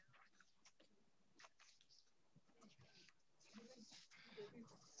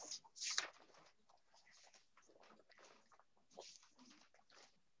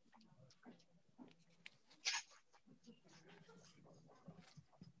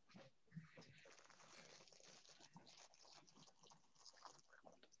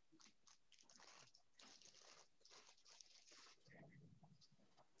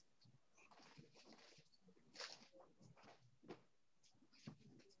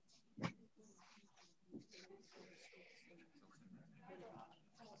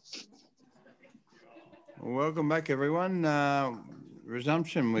 Welcome back, everyone.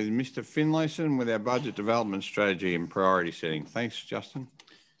 Resumption with Mr. Finlayson with our budget development strategy and priority setting. Thanks, Justin.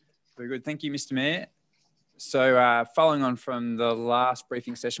 Very good. Thank you, Mr. Mayor. So following on from the last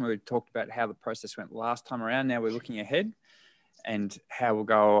briefing session where we talked about how the process went last time around, now we're looking ahead and how we'll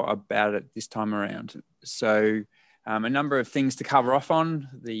go about it this time around. So A number of things to cover off on: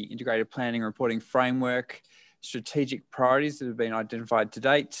 the integrated planning and reporting framework, strategic priorities that have been identified to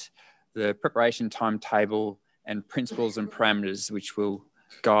date, the preparation timetable, and principles and parameters which will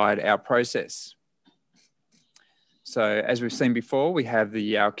guide our process. So as we've seen before, we have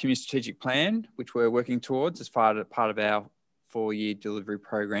our community strategic plan, which we're working towards as part of our 4-year delivery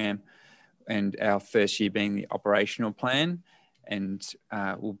program, and our first year being the operational plan. And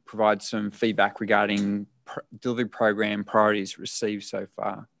we'll provide some feedback regarding delivery program priorities received so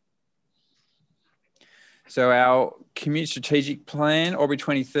far. So our community strategic plan, Albury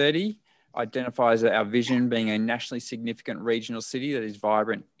 2030, identifies our vision being a nationally significant regional city that is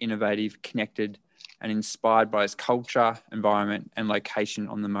vibrant, innovative, connected, and inspired by its culture, environment, and location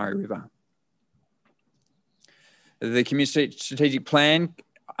on the Murray River. The community strategic plan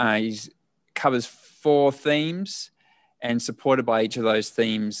covers 4 themes, and supported by each of those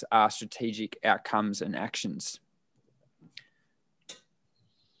themes are strategic outcomes and actions.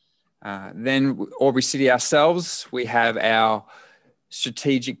 Then Albury City ourselves, we have our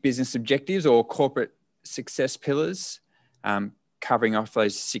strategic business objectives or corporate success pillars, covering off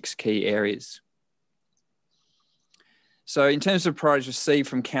those 6 key areas. So in terms of priorities received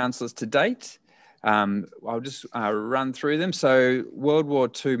from councillors to date, I'll just run through them. So World War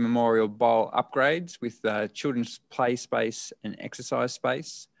II Memorial Bowl upgrades with children's play space and exercise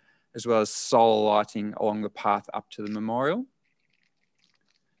space, as well as solar lighting along the path up to the memorial.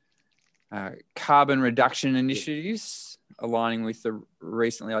 Carbon reduction initiatives, aligning with the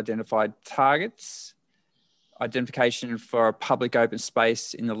recently identified targets. Identification for a public open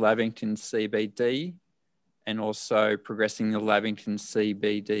space in the Lavington CBD, and also progressing the Lavington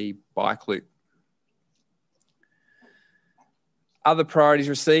CBD bike loop. Other priorities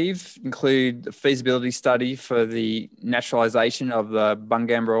received include the feasibility study for the naturalisation of the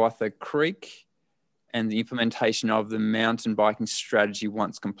Bungambarawatha Creek and the implementation of the mountain biking strategy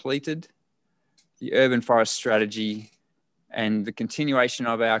once completed, the urban forest strategy, and the continuation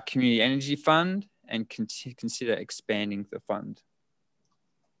of our community energy fund, and consider expanding the fund.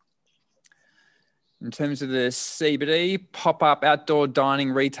 In terms of the CBD, pop-up outdoor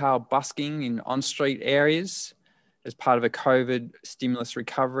dining, retail, busking in on-street areas as part of a COVID stimulus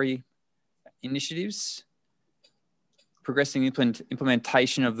recovery initiatives. Progressing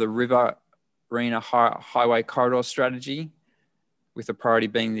implementation of the Riverina Highway Corridor strategy, with the priority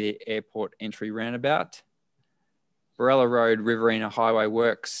being the airport entry roundabout. Barella Road Riverina Highway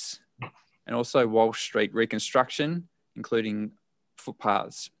works, and also Walsh Street reconstruction, including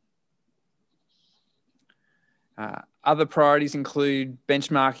footpaths. Other priorities include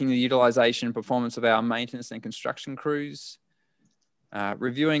benchmarking the utilisation and performance of our maintenance and construction crews,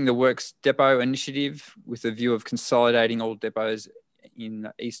 reviewing the Works Depot initiative with a view of consolidating all depots in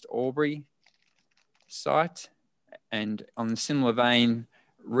the East Albury site, and on a similar vein,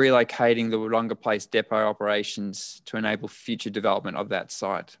 relocating the Wodonga Place depot operations to enable future development of that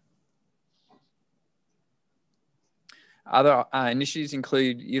site. Other initiatives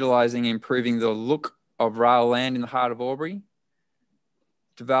include utilising and improving the look of rail land in the heart of Albury,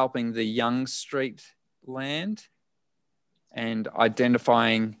 developing the Young Street land, and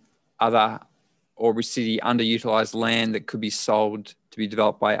identifying other Albury City underutilised land that could be sold to be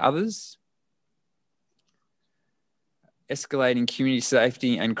developed by others. Escalating community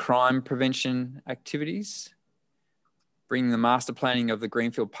safety and crime prevention activities, bringing the master planning of the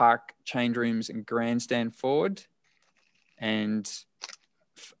Greenfield Park change rooms and grandstand forward, and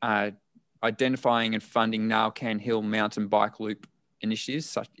identifying and funding Narcan Hill mountain bike loop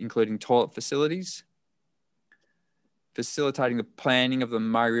initiatives, including toilet facilities, facilitating the planning of the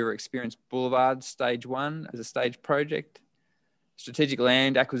Murray River Experience Boulevard Stage 1 as a stage project, strategic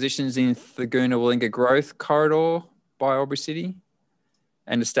land acquisitions in Thurgoona-Willinga Growth Corridor by Albury City,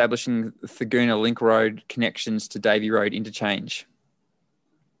 and establishing the Thurgoona Link Road connections to Davey Road interchange.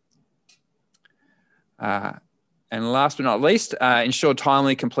 And last but not least, ensure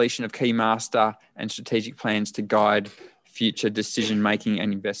timely completion of key master and strategic plans to guide future decision-making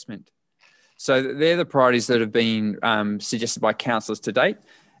and investment. So they're the priorities that have been suggested by councillors to date,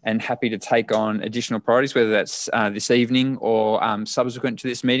 and happy to take on additional priorities, whether that's this evening or subsequent to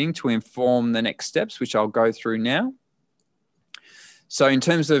this meeting, to inform the next steps, which I'll go through now. So in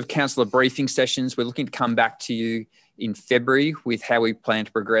terms of councillor briefing sessions, we're looking to come back to you in February with how we plan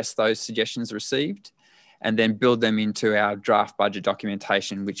to progress those suggestions received, and then build them into our draft budget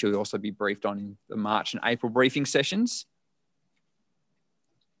documentation, which will also be briefed on in the March and April briefing sessions.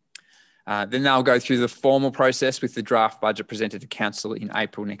 Then they'll go through the formal process with the draft budget presented to council in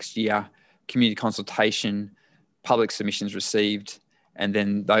April next year, community consultation, public submissions received, and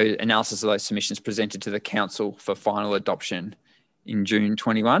then those analysis of those submissions presented to the council for final adoption in June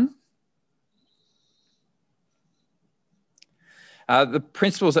 21. The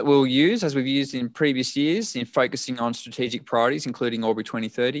principles that we'll use, as we've used in previous years, in focusing on strategic priorities, including Albury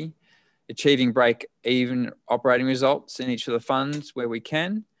 2030, achieving break-even operating results in each of the funds where we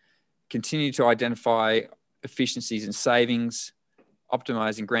can, continue to identify efficiencies and savings,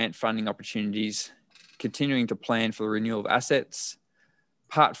 optimising grant funding opportunities, continuing to plan for the renewal of assets,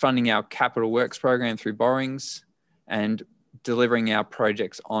 part funding our capital works program through borrowings, and delivering our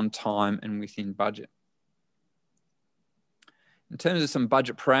projects on time and within budget. In terms of some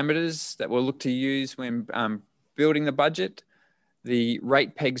budget parameters that we'll look to use when building the budget, the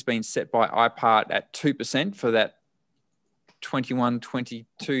rate peg's been set by IPART at 2% for that 21-22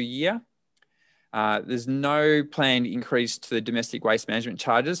 year. There's no planned increase to the domestic waste management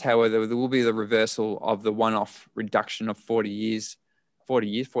charges. However, there will be the reversal of the one-off reduction of $40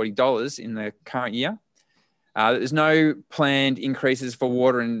 in the current year. There's no planned increases for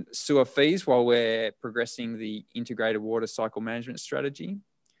water and sewer fees while we're progressing the integrated water cycle management strategy.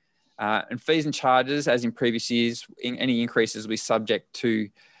 And fees and charges, as in previous years, any increases will be subject to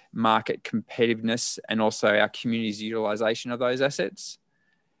market competitiveness and also our community's utilisation of those assets.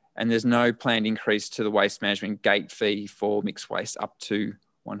 And there's no planned increase to the waste management gate fee for mixed waste up to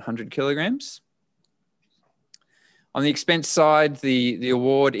 100 kilograms. On the expense side, the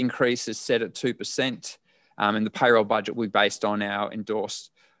award increase is set at 2%. And the payroll budget will be based on our endorsed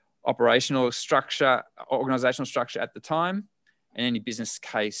organisational structure at the time, and any business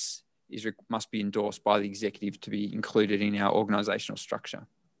case must be endorsed by the executive to be included in our organisational structure.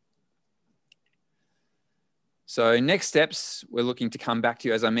 So next steps, we're looking to come back to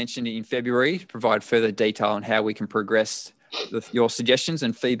you, as I mentioned, in February, to provide further detail on how we can progress your suggestions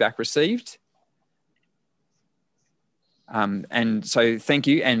and feedback received. And so thank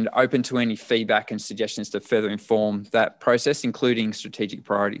you, and open to any feedback and suggestions to further inform that process, including strategic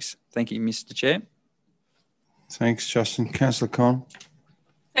priorities. Thank you, Mr. Chair. Thanks, Justin. Councillor Con.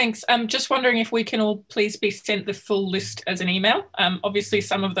 Thanks. I'm just wondering if we can all please be sent the full list as an email. Obviously,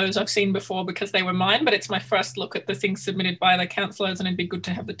 some of those I've seen before because they were mine, but it's my first look at the things submitted by the councillors, and it'd be good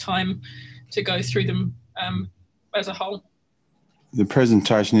to have the time to go through them as a whole. The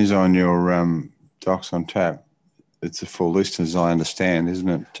presentation is on your docs on tap. It's a full list, as I understand, isn't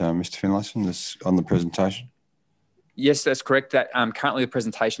it, Mr. Finlayson? It's on the presentation. Yes, that's correct. That currently the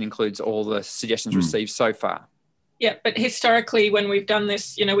presentation includes all the suggestions received so far. Yeah, but historically, when we've done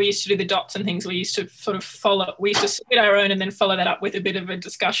this, you know, we used to do the dots and things. We used to sort of we used to submit our own and then follow that up with a bit of a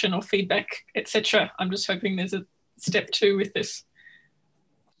discussion or feedback, etc. I'm just hoping there's a step 2 with this.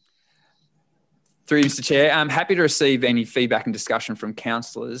 Through you, Mr. Chair, I'm happy to receive any feedback and discussion from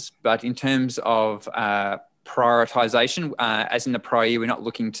councillors, but in terms of prioritisation, as in the prior year, we're not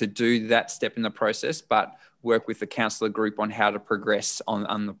looking to do that step in the process, but work with the councillor group on how to progress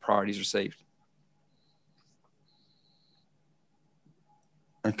on the priorities received.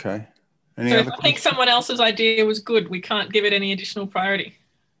 Okay. So if I think someone else's idea was good, we can't give it any additional priority.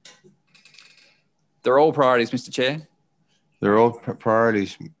 They're all priorities, Mr. Chair. They're all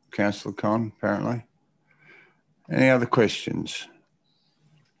priorities, Councillor Con, apparently. Any other questions?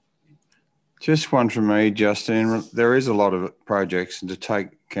 Just one from me, Justin. There is a lot of projects, and to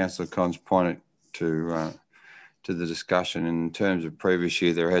take Councillor Con's point to the discussion, in terms of previous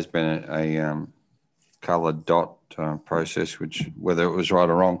year, there has been a coloured dot process, which, whether it was right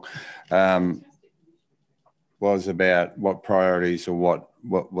or wrong, was about what priorities or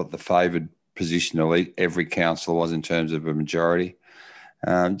what the favoured position of every councillor was in terms of a majority.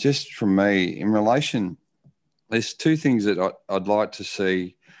 Just from me, in relation, there's 2 things that I'd like to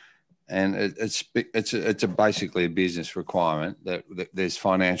see, and it's basically a business requirement that there's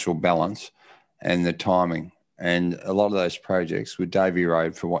financial balance and the timing. And a lot of those projects with Davey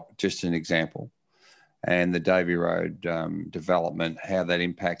Road, for just an example, and the Davey Road development, how that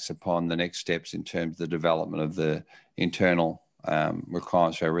impacts upon the next steps in terms of the development of the internal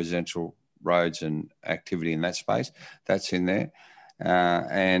requirements for residential roads and activity in that space. That's in there.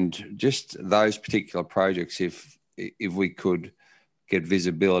 And just those particular projects, if we could get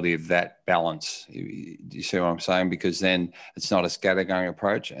visibility of that balance, do you see what I'm saying? Because then it's not a scattergang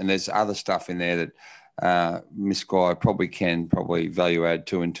approach. And there's other stuff in there that Ms. Squire can value add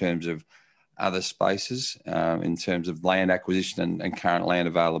to in terms of other spaces, in terms of land acquisition and current land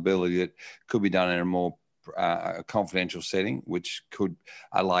availability, that could be done in a more confidential setting, which could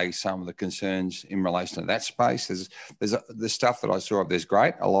allay some of the concerns in relation to that space. There's the stuff that I saw up there's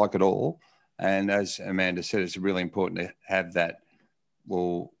great. I like it all. And as Amanda said, it's really important to have that.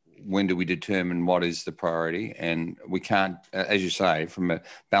 Well, when do we determine what is the priority? And we can't, as you say, from a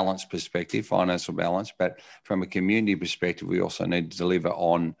balance perspective, financial balance, but from a community perspective, we also need to deliver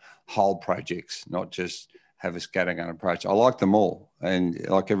on whole projects, not just have a scattergun approach. I like them all, and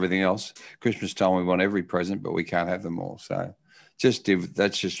like everything else, Christmas time we want every present, but we can't have them all. So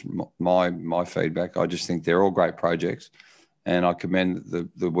that's just my feedback. I just think they're all great projects, and I commend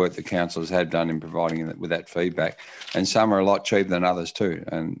the work the councillors have done in providing it with that feedback. And some are a lot cheaper than others too,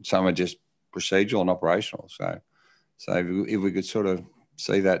 and some are just procedural and operational. So if we could sort of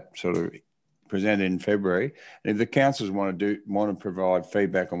see that sort of presented in February, and if the councillors want to provide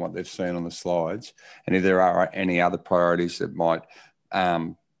feedback on what they've seen on the slides, and if there are any other priorities that might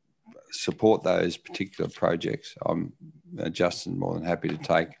support those particular projects, I'm Justin more than happy to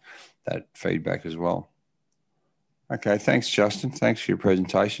take that feedback as well. Okay, thanks, Justin. Thanks for your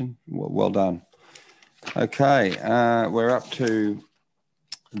presentation. Well done. Okay, we're up to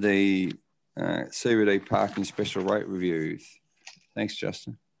the CBD parking special rate reviews. Thanks,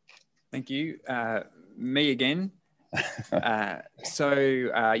 Justin. Thank you. Me again.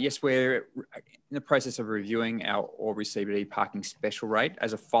 Yes, we're in the process of reviewing our Albury CBD parking special rate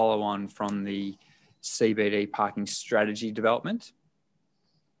as a follow-on from the CBD parking strategy development.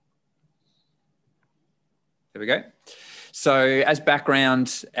 There we go. So as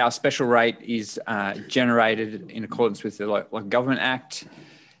background, our special rate is generated in accordance with the Local Government Act.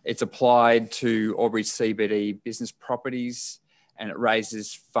 It's applied to Albury CBD business properties, and it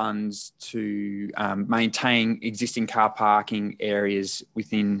raises funds to maintain existing car parking areas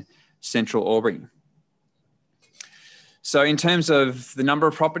within central Albury. So in terms of the number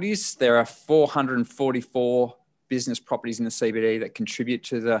of properties, there are 444 business properties in the CBD that contribute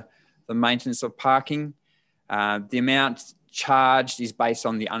to the maintenance of parking. The amount charged is based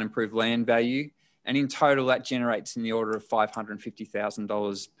on the unimproved land value, and in total that generates in the order of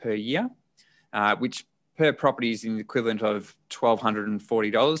 $550,000 per year, which per property is in the equivalent of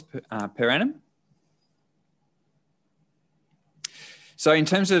 $1,240 per annum. So in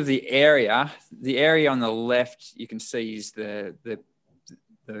terms of the area on the left, you can see is the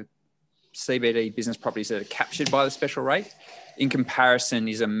CBD business properties that are captured by the special rate. In comparison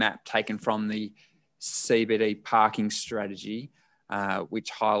is a map taken from the CBD parking strategy, which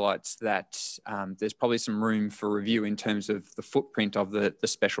highlights that there's probably some room for review in terms of the footprint of the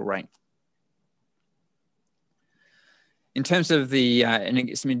special rate. In terms of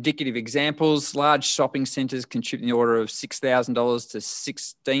some indicative examples, large shopping centres contribute in the order of $6,000 to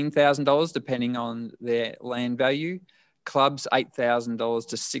 $16,000, depending on their land value. Clubs, $8,000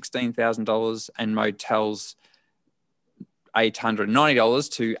 to $16,000, and motels,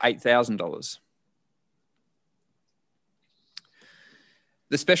 $890 to $8,000.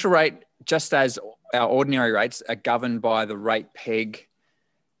 The special rate, just as our ordinary rates, are governed by the rate peg,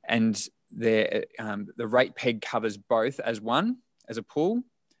 and the rate peg covers both as a pool,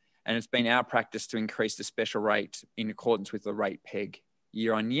 and it's been our practice to increase the special rate in accordance with the rate peg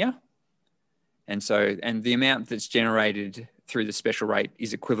year on year. And the amount that's generated through the special rate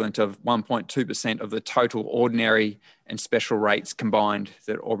is equivalent of 1.2% of the total ordinary and special rates combined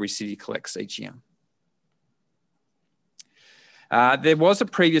that Albury City collects each year. There was a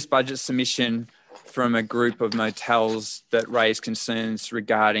previous budget submission from a group of motels that raised concerns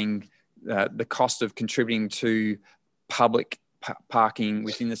regarding the cost of contributing to public parking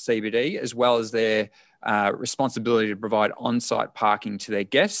within the CBD, as well as their responsibility to provide on-site parking to their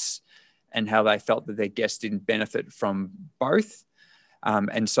guests, and how they felt that their guests didn't benefit from both.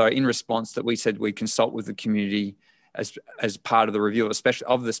 And so in response that we said we consult with the community as part of the review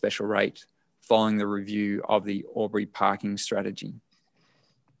of the special rate following the review of the Albury parking strategy.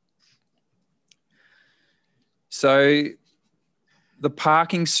 So the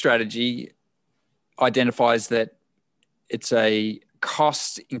parking strategy identifies that it's a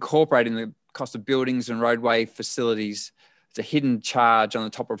cost incorporated in the cost of buildings and roadway facilities. It's a hidden charge on the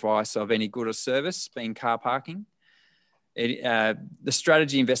top price of any good or service, being car parking. The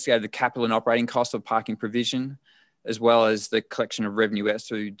strategy investigated the capital and operating cost of parking provision, as well as the collection of revenue as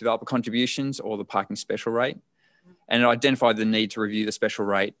through developer contributions or the parking special rate. And it identified the need to review the special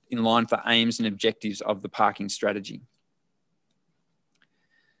rate in line with the aims and objectives of the parking strategy.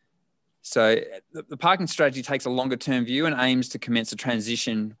 So the parking strategy takes a longer term view and aims to commence a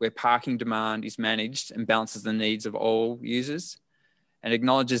transition where parking demand is managed and balances the needs of all users, and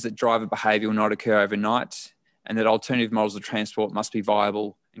acknowledges that driver behaviour will not occur overnight, and that alternative models of transport must be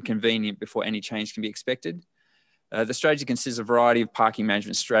viable and convenient before any change can be expected. The strategy considers a variety of parking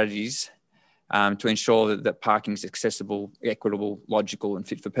management strategies to ensure that parking is accessible, equitable, logical and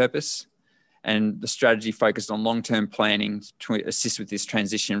fit for purpose. and the strategy focused on long-term planning to assist with this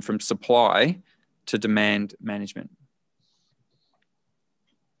transition from supply to demand management.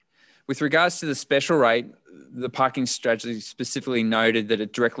 With regards to the special rate, the parking strategy specifically noted that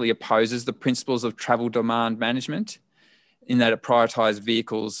it directly opposes the principles of travel demand management in that it prioritised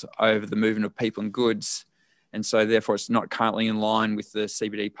vehicles over the movement of people and goods. And so therefore it's not currently in line with the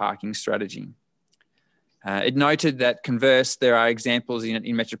CBD parking strategy. It noted that converse, there are examples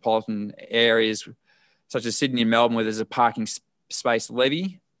in metropolitan areas such as Sydney and Melbourne where there's a parking space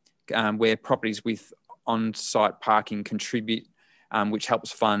levy where properties with on-site parking contribute, which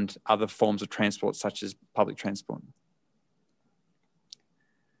helps fund other forms of transport such as public transport.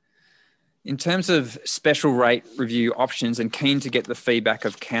 In terms of special rate review options, and keen to get the feedback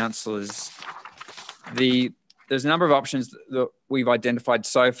of councillors, there's a number of options that we've identified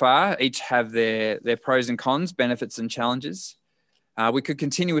so far. Each have their pros and cons, benefits and challenges. We could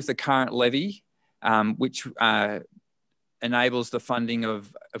continue with the current levy, which enables the funding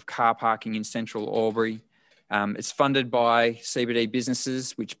of car parking in central Albury. It's funded by CBD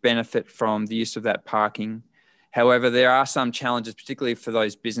businesses, which benefit from the use of that parking. However, there are some challenges, particularly for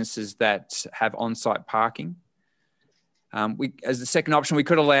those businesses that have on-site parking. As the second option, we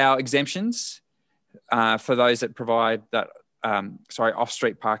could allow exemptions for those that provide that,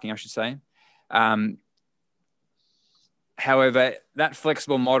 off-street parking, I should say. However, that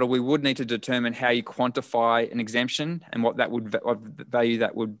flexible model, we would need to determine how you quantify an exemption and what value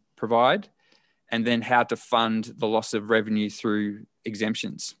that would provide, and then how to fund the loss of revenue through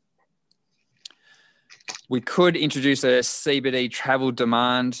exemptions. We could introduce a CBD travel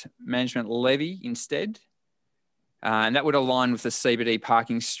demand management levy instead, and that would align with the CBD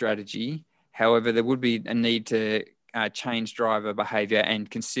parking strategy. However, there would be a need to change driver behaviour and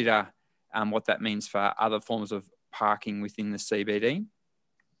consider what that means for other forms of parking within the CBD.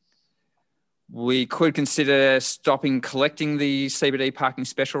 We could consider stopping collecting the CBD parking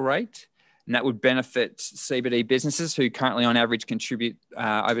special rate, and that would benefit CBD businesses who currently on average contribute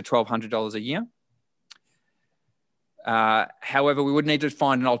over $1,200 a year. However, we would need to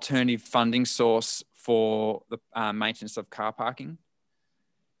find an alternative funding source for the maintenance of car parking.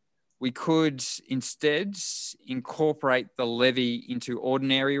 We could instead incorporate the levy into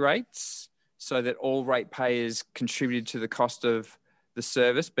ordinary rates so that all ratepayers contributed to the cost of the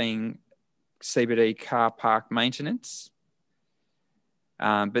service, being CBD car park maintenance.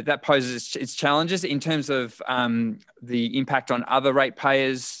 But that poses its challenges in terms of the impact on other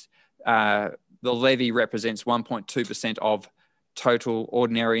ratepayers. The levy represents 1.2% of total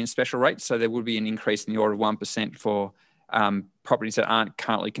ordinary and special rates. So there would be an increase in the order of 1% for properties that aren't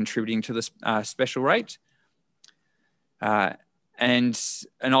currently contributing to the special rate. And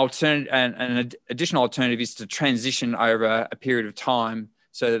an additional alternative is to transition over a period of time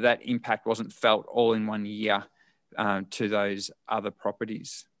so that that impact wasn't felt all in 1 year to those other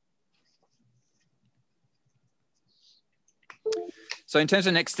properties. So in terms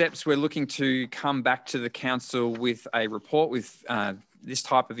of next steps, we're looking to come back to the council with a report with this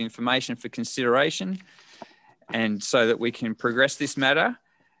type of information for consideration, and so that we can progress this matter,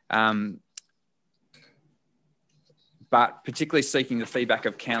 but particularly seeking the feedback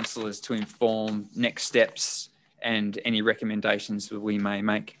of councillors to inform next steps and any recommendations that we may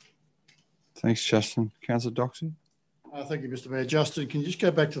make. Thanks, Justin. Councillor Doxey. Thank you, Mr. Mayor. Justin, can you just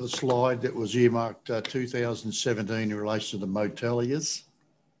go back to the slide that was earmarked 2017 in relation to the moteliers?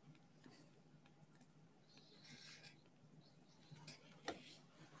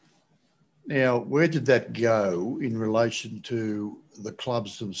 Now, where did that go in relation to the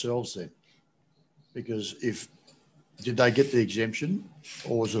clubs themselves then? Because did they get the exemption,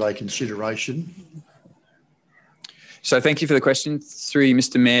 or was it a consideration? So thank you for the question, through you,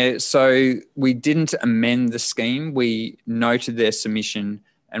 Mr. Mayor. So we didn't amend the scheme. We noted their submission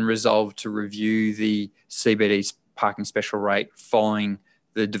and resolved to review the CBD's parking special rate following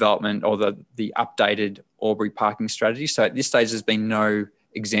the development or the updated Albury parking strategy. So at this stage, there's been no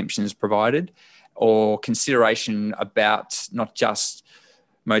exemptions provided or consideration about not just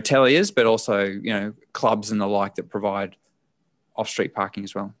moteliers, but also, clubs and the like that provide off-street parking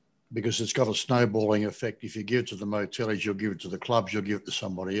as well. Because it's got a snowballing effect. If you give it to the moteliers, you'll give it to the clubs, you'll give it to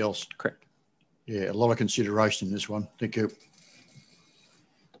somebody else. Correct. Yeah, a lot of consideration in this one. Thank you.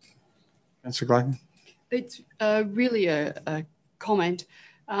 Councillor Clayton. It's really a comment,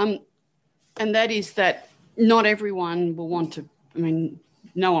 and that is that not everyone will want to,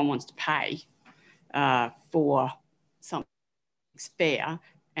 no one wants to pay for something fair,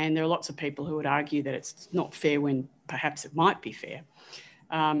 and there are lots of people who would argue that it's not fair when perhaps it might be fair.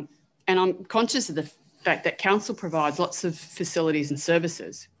 And I'm conscious of the fact that council provides lots of facilities and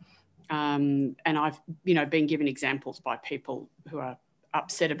services And I've, been given examples by people who are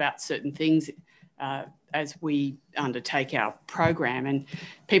upset about certain things as we undertake our program. And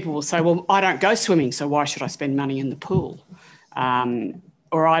people will say, well, I don't go swimming, so why should I spend money in the pool?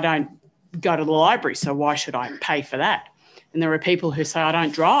 Or I don't go to the library, so why should I pay for that? And there are people who say, I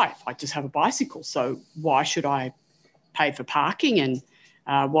don't drive, I just have a bicycle, so why should I pay for parking? And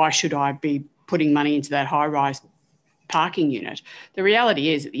why should I be putting money into that high-rise parking unit? The reality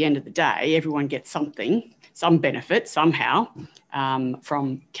is, at the end of the day, everyone gets something, some benefit somehow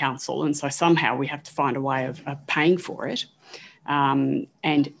from council. And so somehow we have to find a way of paying for it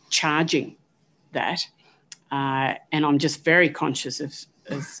and charging that. And I'm just very conscious of,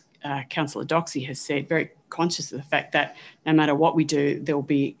 as Councillor Doxey has said, very conscious of the fact that no matter what we do, there will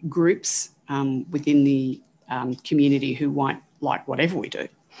be groups within the community who won't like whatever we do.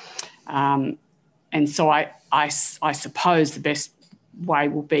 And so I suppose the best way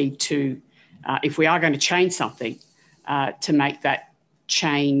will be to, if we are going to change something, to make that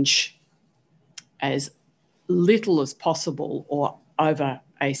change as little as possible or over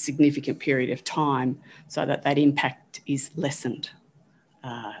a significant period of time so that that impact is lessened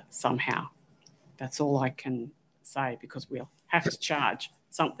somehow. That's all I can say, because we'll have to charge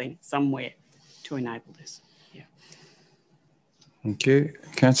something somewhere to enable this. Yeah. Thank you.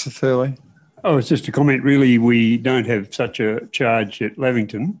 Councillor Thurley. Oh, it's just a comment. Really, we don't have such a charge at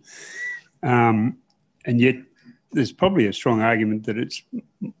Lavington. And yet there's probably a strong argument that it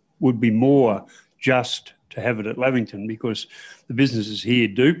would be more just to have it at Lavington, because the businesses here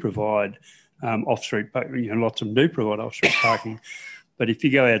do provide off-street parking. Lots of them do provide off-street parking. But if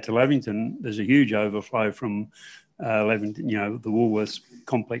you go out to Lavington, there's a huge overflow from Lavington, the Woolworths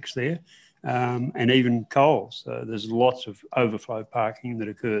complex there, and even Coles. So there's lots of overflow parking that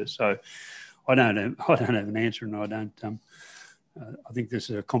occurs. So I don't have an answer, and I don't. I think this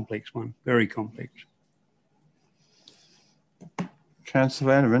is a complex one, very complex.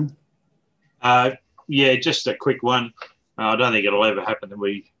 Councillor Vanderman. Yeah, just a quick one. I don't think it'll ever happen that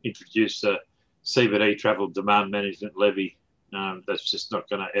we introduce a CBD travel demand management levy. That's just not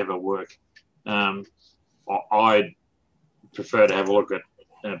going to ever work. I'd prefer to have a look at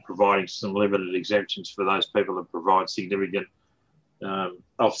providing some limited exemptions for those people that provide significant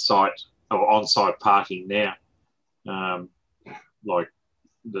off-site or on-site parking now. Like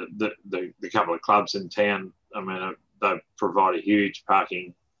the couple of clubs in town, I mean, they provide a huge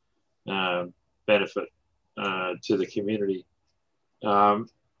parking benefit to the community.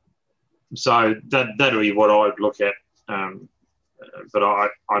 So that'll be what I'd look at. But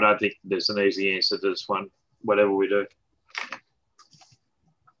I don't think there's an easy answer to this one, whatever we do.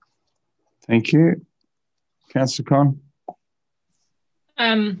 Thank you. Councillor Con.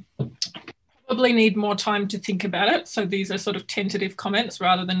 Probably need more time to think about it. So these are sort of tentative comments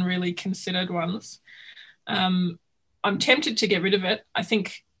rather than really considered ones. I'm tempted to get rid of it. I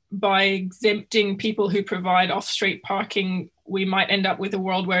think by exempting people who provide off-street parking, we might end up with a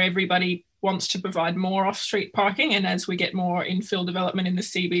world where everybody wants to provide more off-street parking. And as we get more infill development in the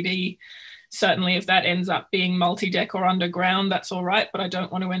CBD, certainly if that ends up being multi-deck or underground, that's all right. But I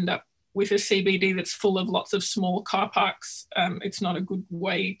don't want to end up with a CBD that's full of lots of small car parks. It's not a good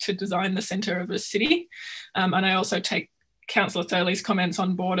way to design the centre of a city. And I also take Councillor Thurley's comments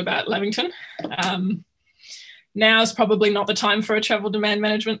on board about Lavington. Now is probably not the time for a travel demand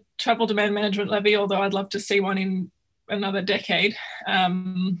management levy, although I'd love to see one in another decade.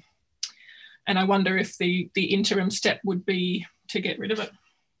 And I wonder if the interim step would be to get rid of it.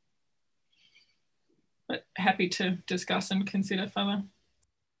 But happy to discuss and consider further.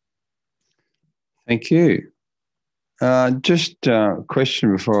 Thank you. Just a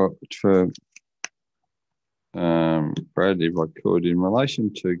question for Bradley, if I could, in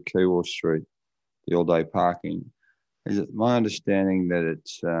relation to Keewell Street, the all-day parking. Is it my understanding that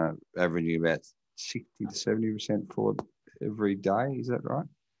it's averaging about 60 to 70% full every day? Is that right?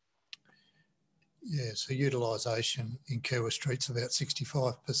 Yeah, so utilisation in Keewell Street's about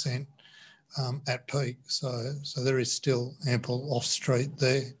 65% at peak. So there is still ample off-street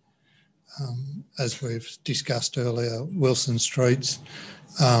there. As we've discussed earlier, Wilson Street's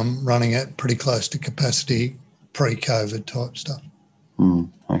running at pretty close to capacity pre-COVID type stuff.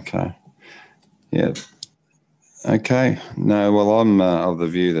 Okay. Yeah. Okay. No, well, I'm of the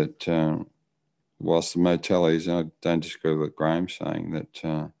view that whilst the motelies, I don't disagree with what Graham's saying,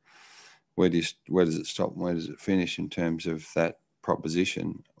 that where does it stop and where does it finish in terms of that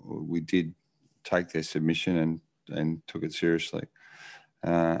proposition? We did take their submission and took it seriously.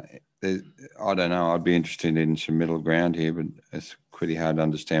 I don't know, I'd be interested in some middle ground here, but it's pretty hard to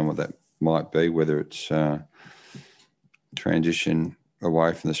understand what that might be, whether it's transition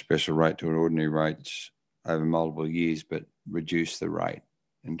away from the special rate to an ordinary rates over multiple years, but reduce the rate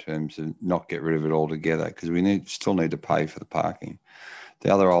in terms of not get rid of it altogether, because we still need to pay for the parking.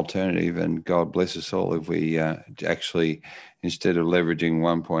 The other alternative, and God bless us all, if we actually, instead of leveraging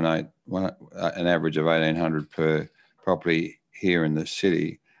 1.8, an average of 1,800 per property here in the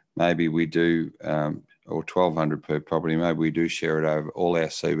city, maybe we do, or 1,200 per property, maybe we do share it over all our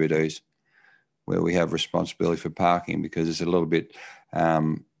CBDs where we have responsibility for parking, because it's a little bit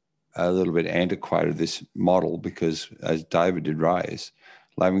antiquated, this model, because as David did raise,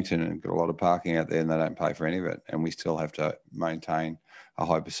 Lavington have got a lot of parking out there and they don't pay for any of it, and we still have to maintain a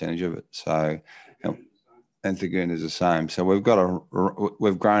high percentage of it. So, and Thagoona is the same. So we've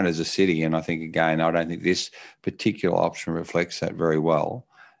grown as a city, and I think, again, I don't think this particular option reflects that very well.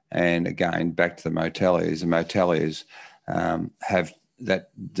 And again, back to the moteliers have,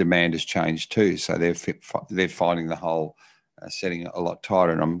 that demand has changed too. So they're finding the whole setting a lot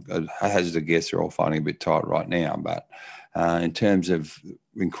tighter, and I hazard a guess they're all finding a bit tight right now. But in terms of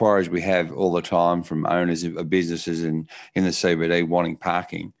inquiries we have all the time from owners of businesses in the CBD wanting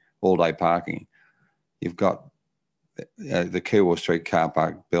parking, all-day parking, you've got the Keilor Street car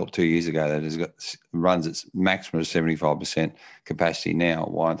park built 2 years ago that runs its maximum of 75% capacity now.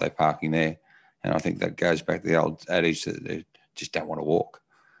 Why aren't they parking there? And I think that goes back to the old adage that they just don't want to walk.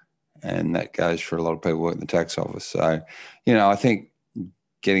 And that goes for a lot of people working in the tax office. So, I think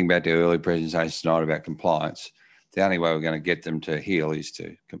getting back to early presentation tonight about compliance, the only way we're going to get them to heal is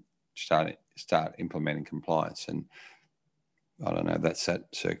to start implementing compliance. And I don't know, that's that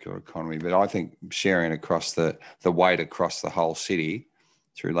circular economy. But I think sharing across the weight across the whole city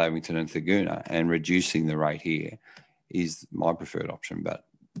through Lavington and Thagoona and reducing the rate here is my preferred option. But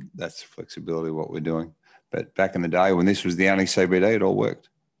that's flexibility of what we're doing. But back in the day when this was the only CBD, it all worked.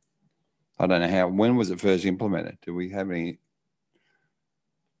 I don't know when was it first implemented? Do we have any?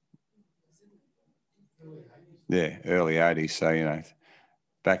 Yeah, early 80s. So,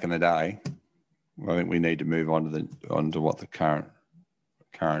 back in the day, I think we need to move on to what the current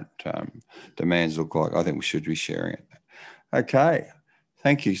demands look like. I think we should be sharing it. Okay.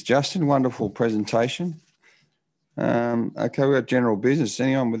 Thank you, Justin. Wonderful presentation. Okay, we've got general business.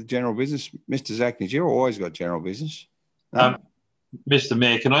 Anyone with general business? Mr. Zackness, you've always got general business. No? Mr.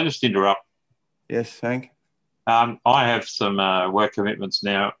 Mayor, can I just interrupt? Yes, Hank. I have some work commitments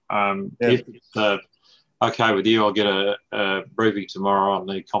now. If it's okay with you, I'll get a briefing tomorrow on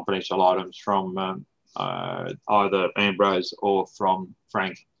the confidential items from either Ambrose or from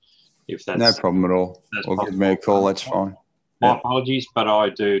Frank. If that's no problem at all. Or give me a call, that's fine. My apologies, but I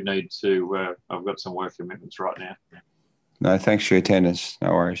do need to, I've got some work commitments right now. No, thanks for your attendance.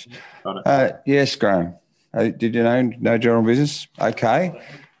 No worries. Yes, Graham. Did you know no general business? Okay.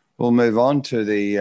 We'll move on to the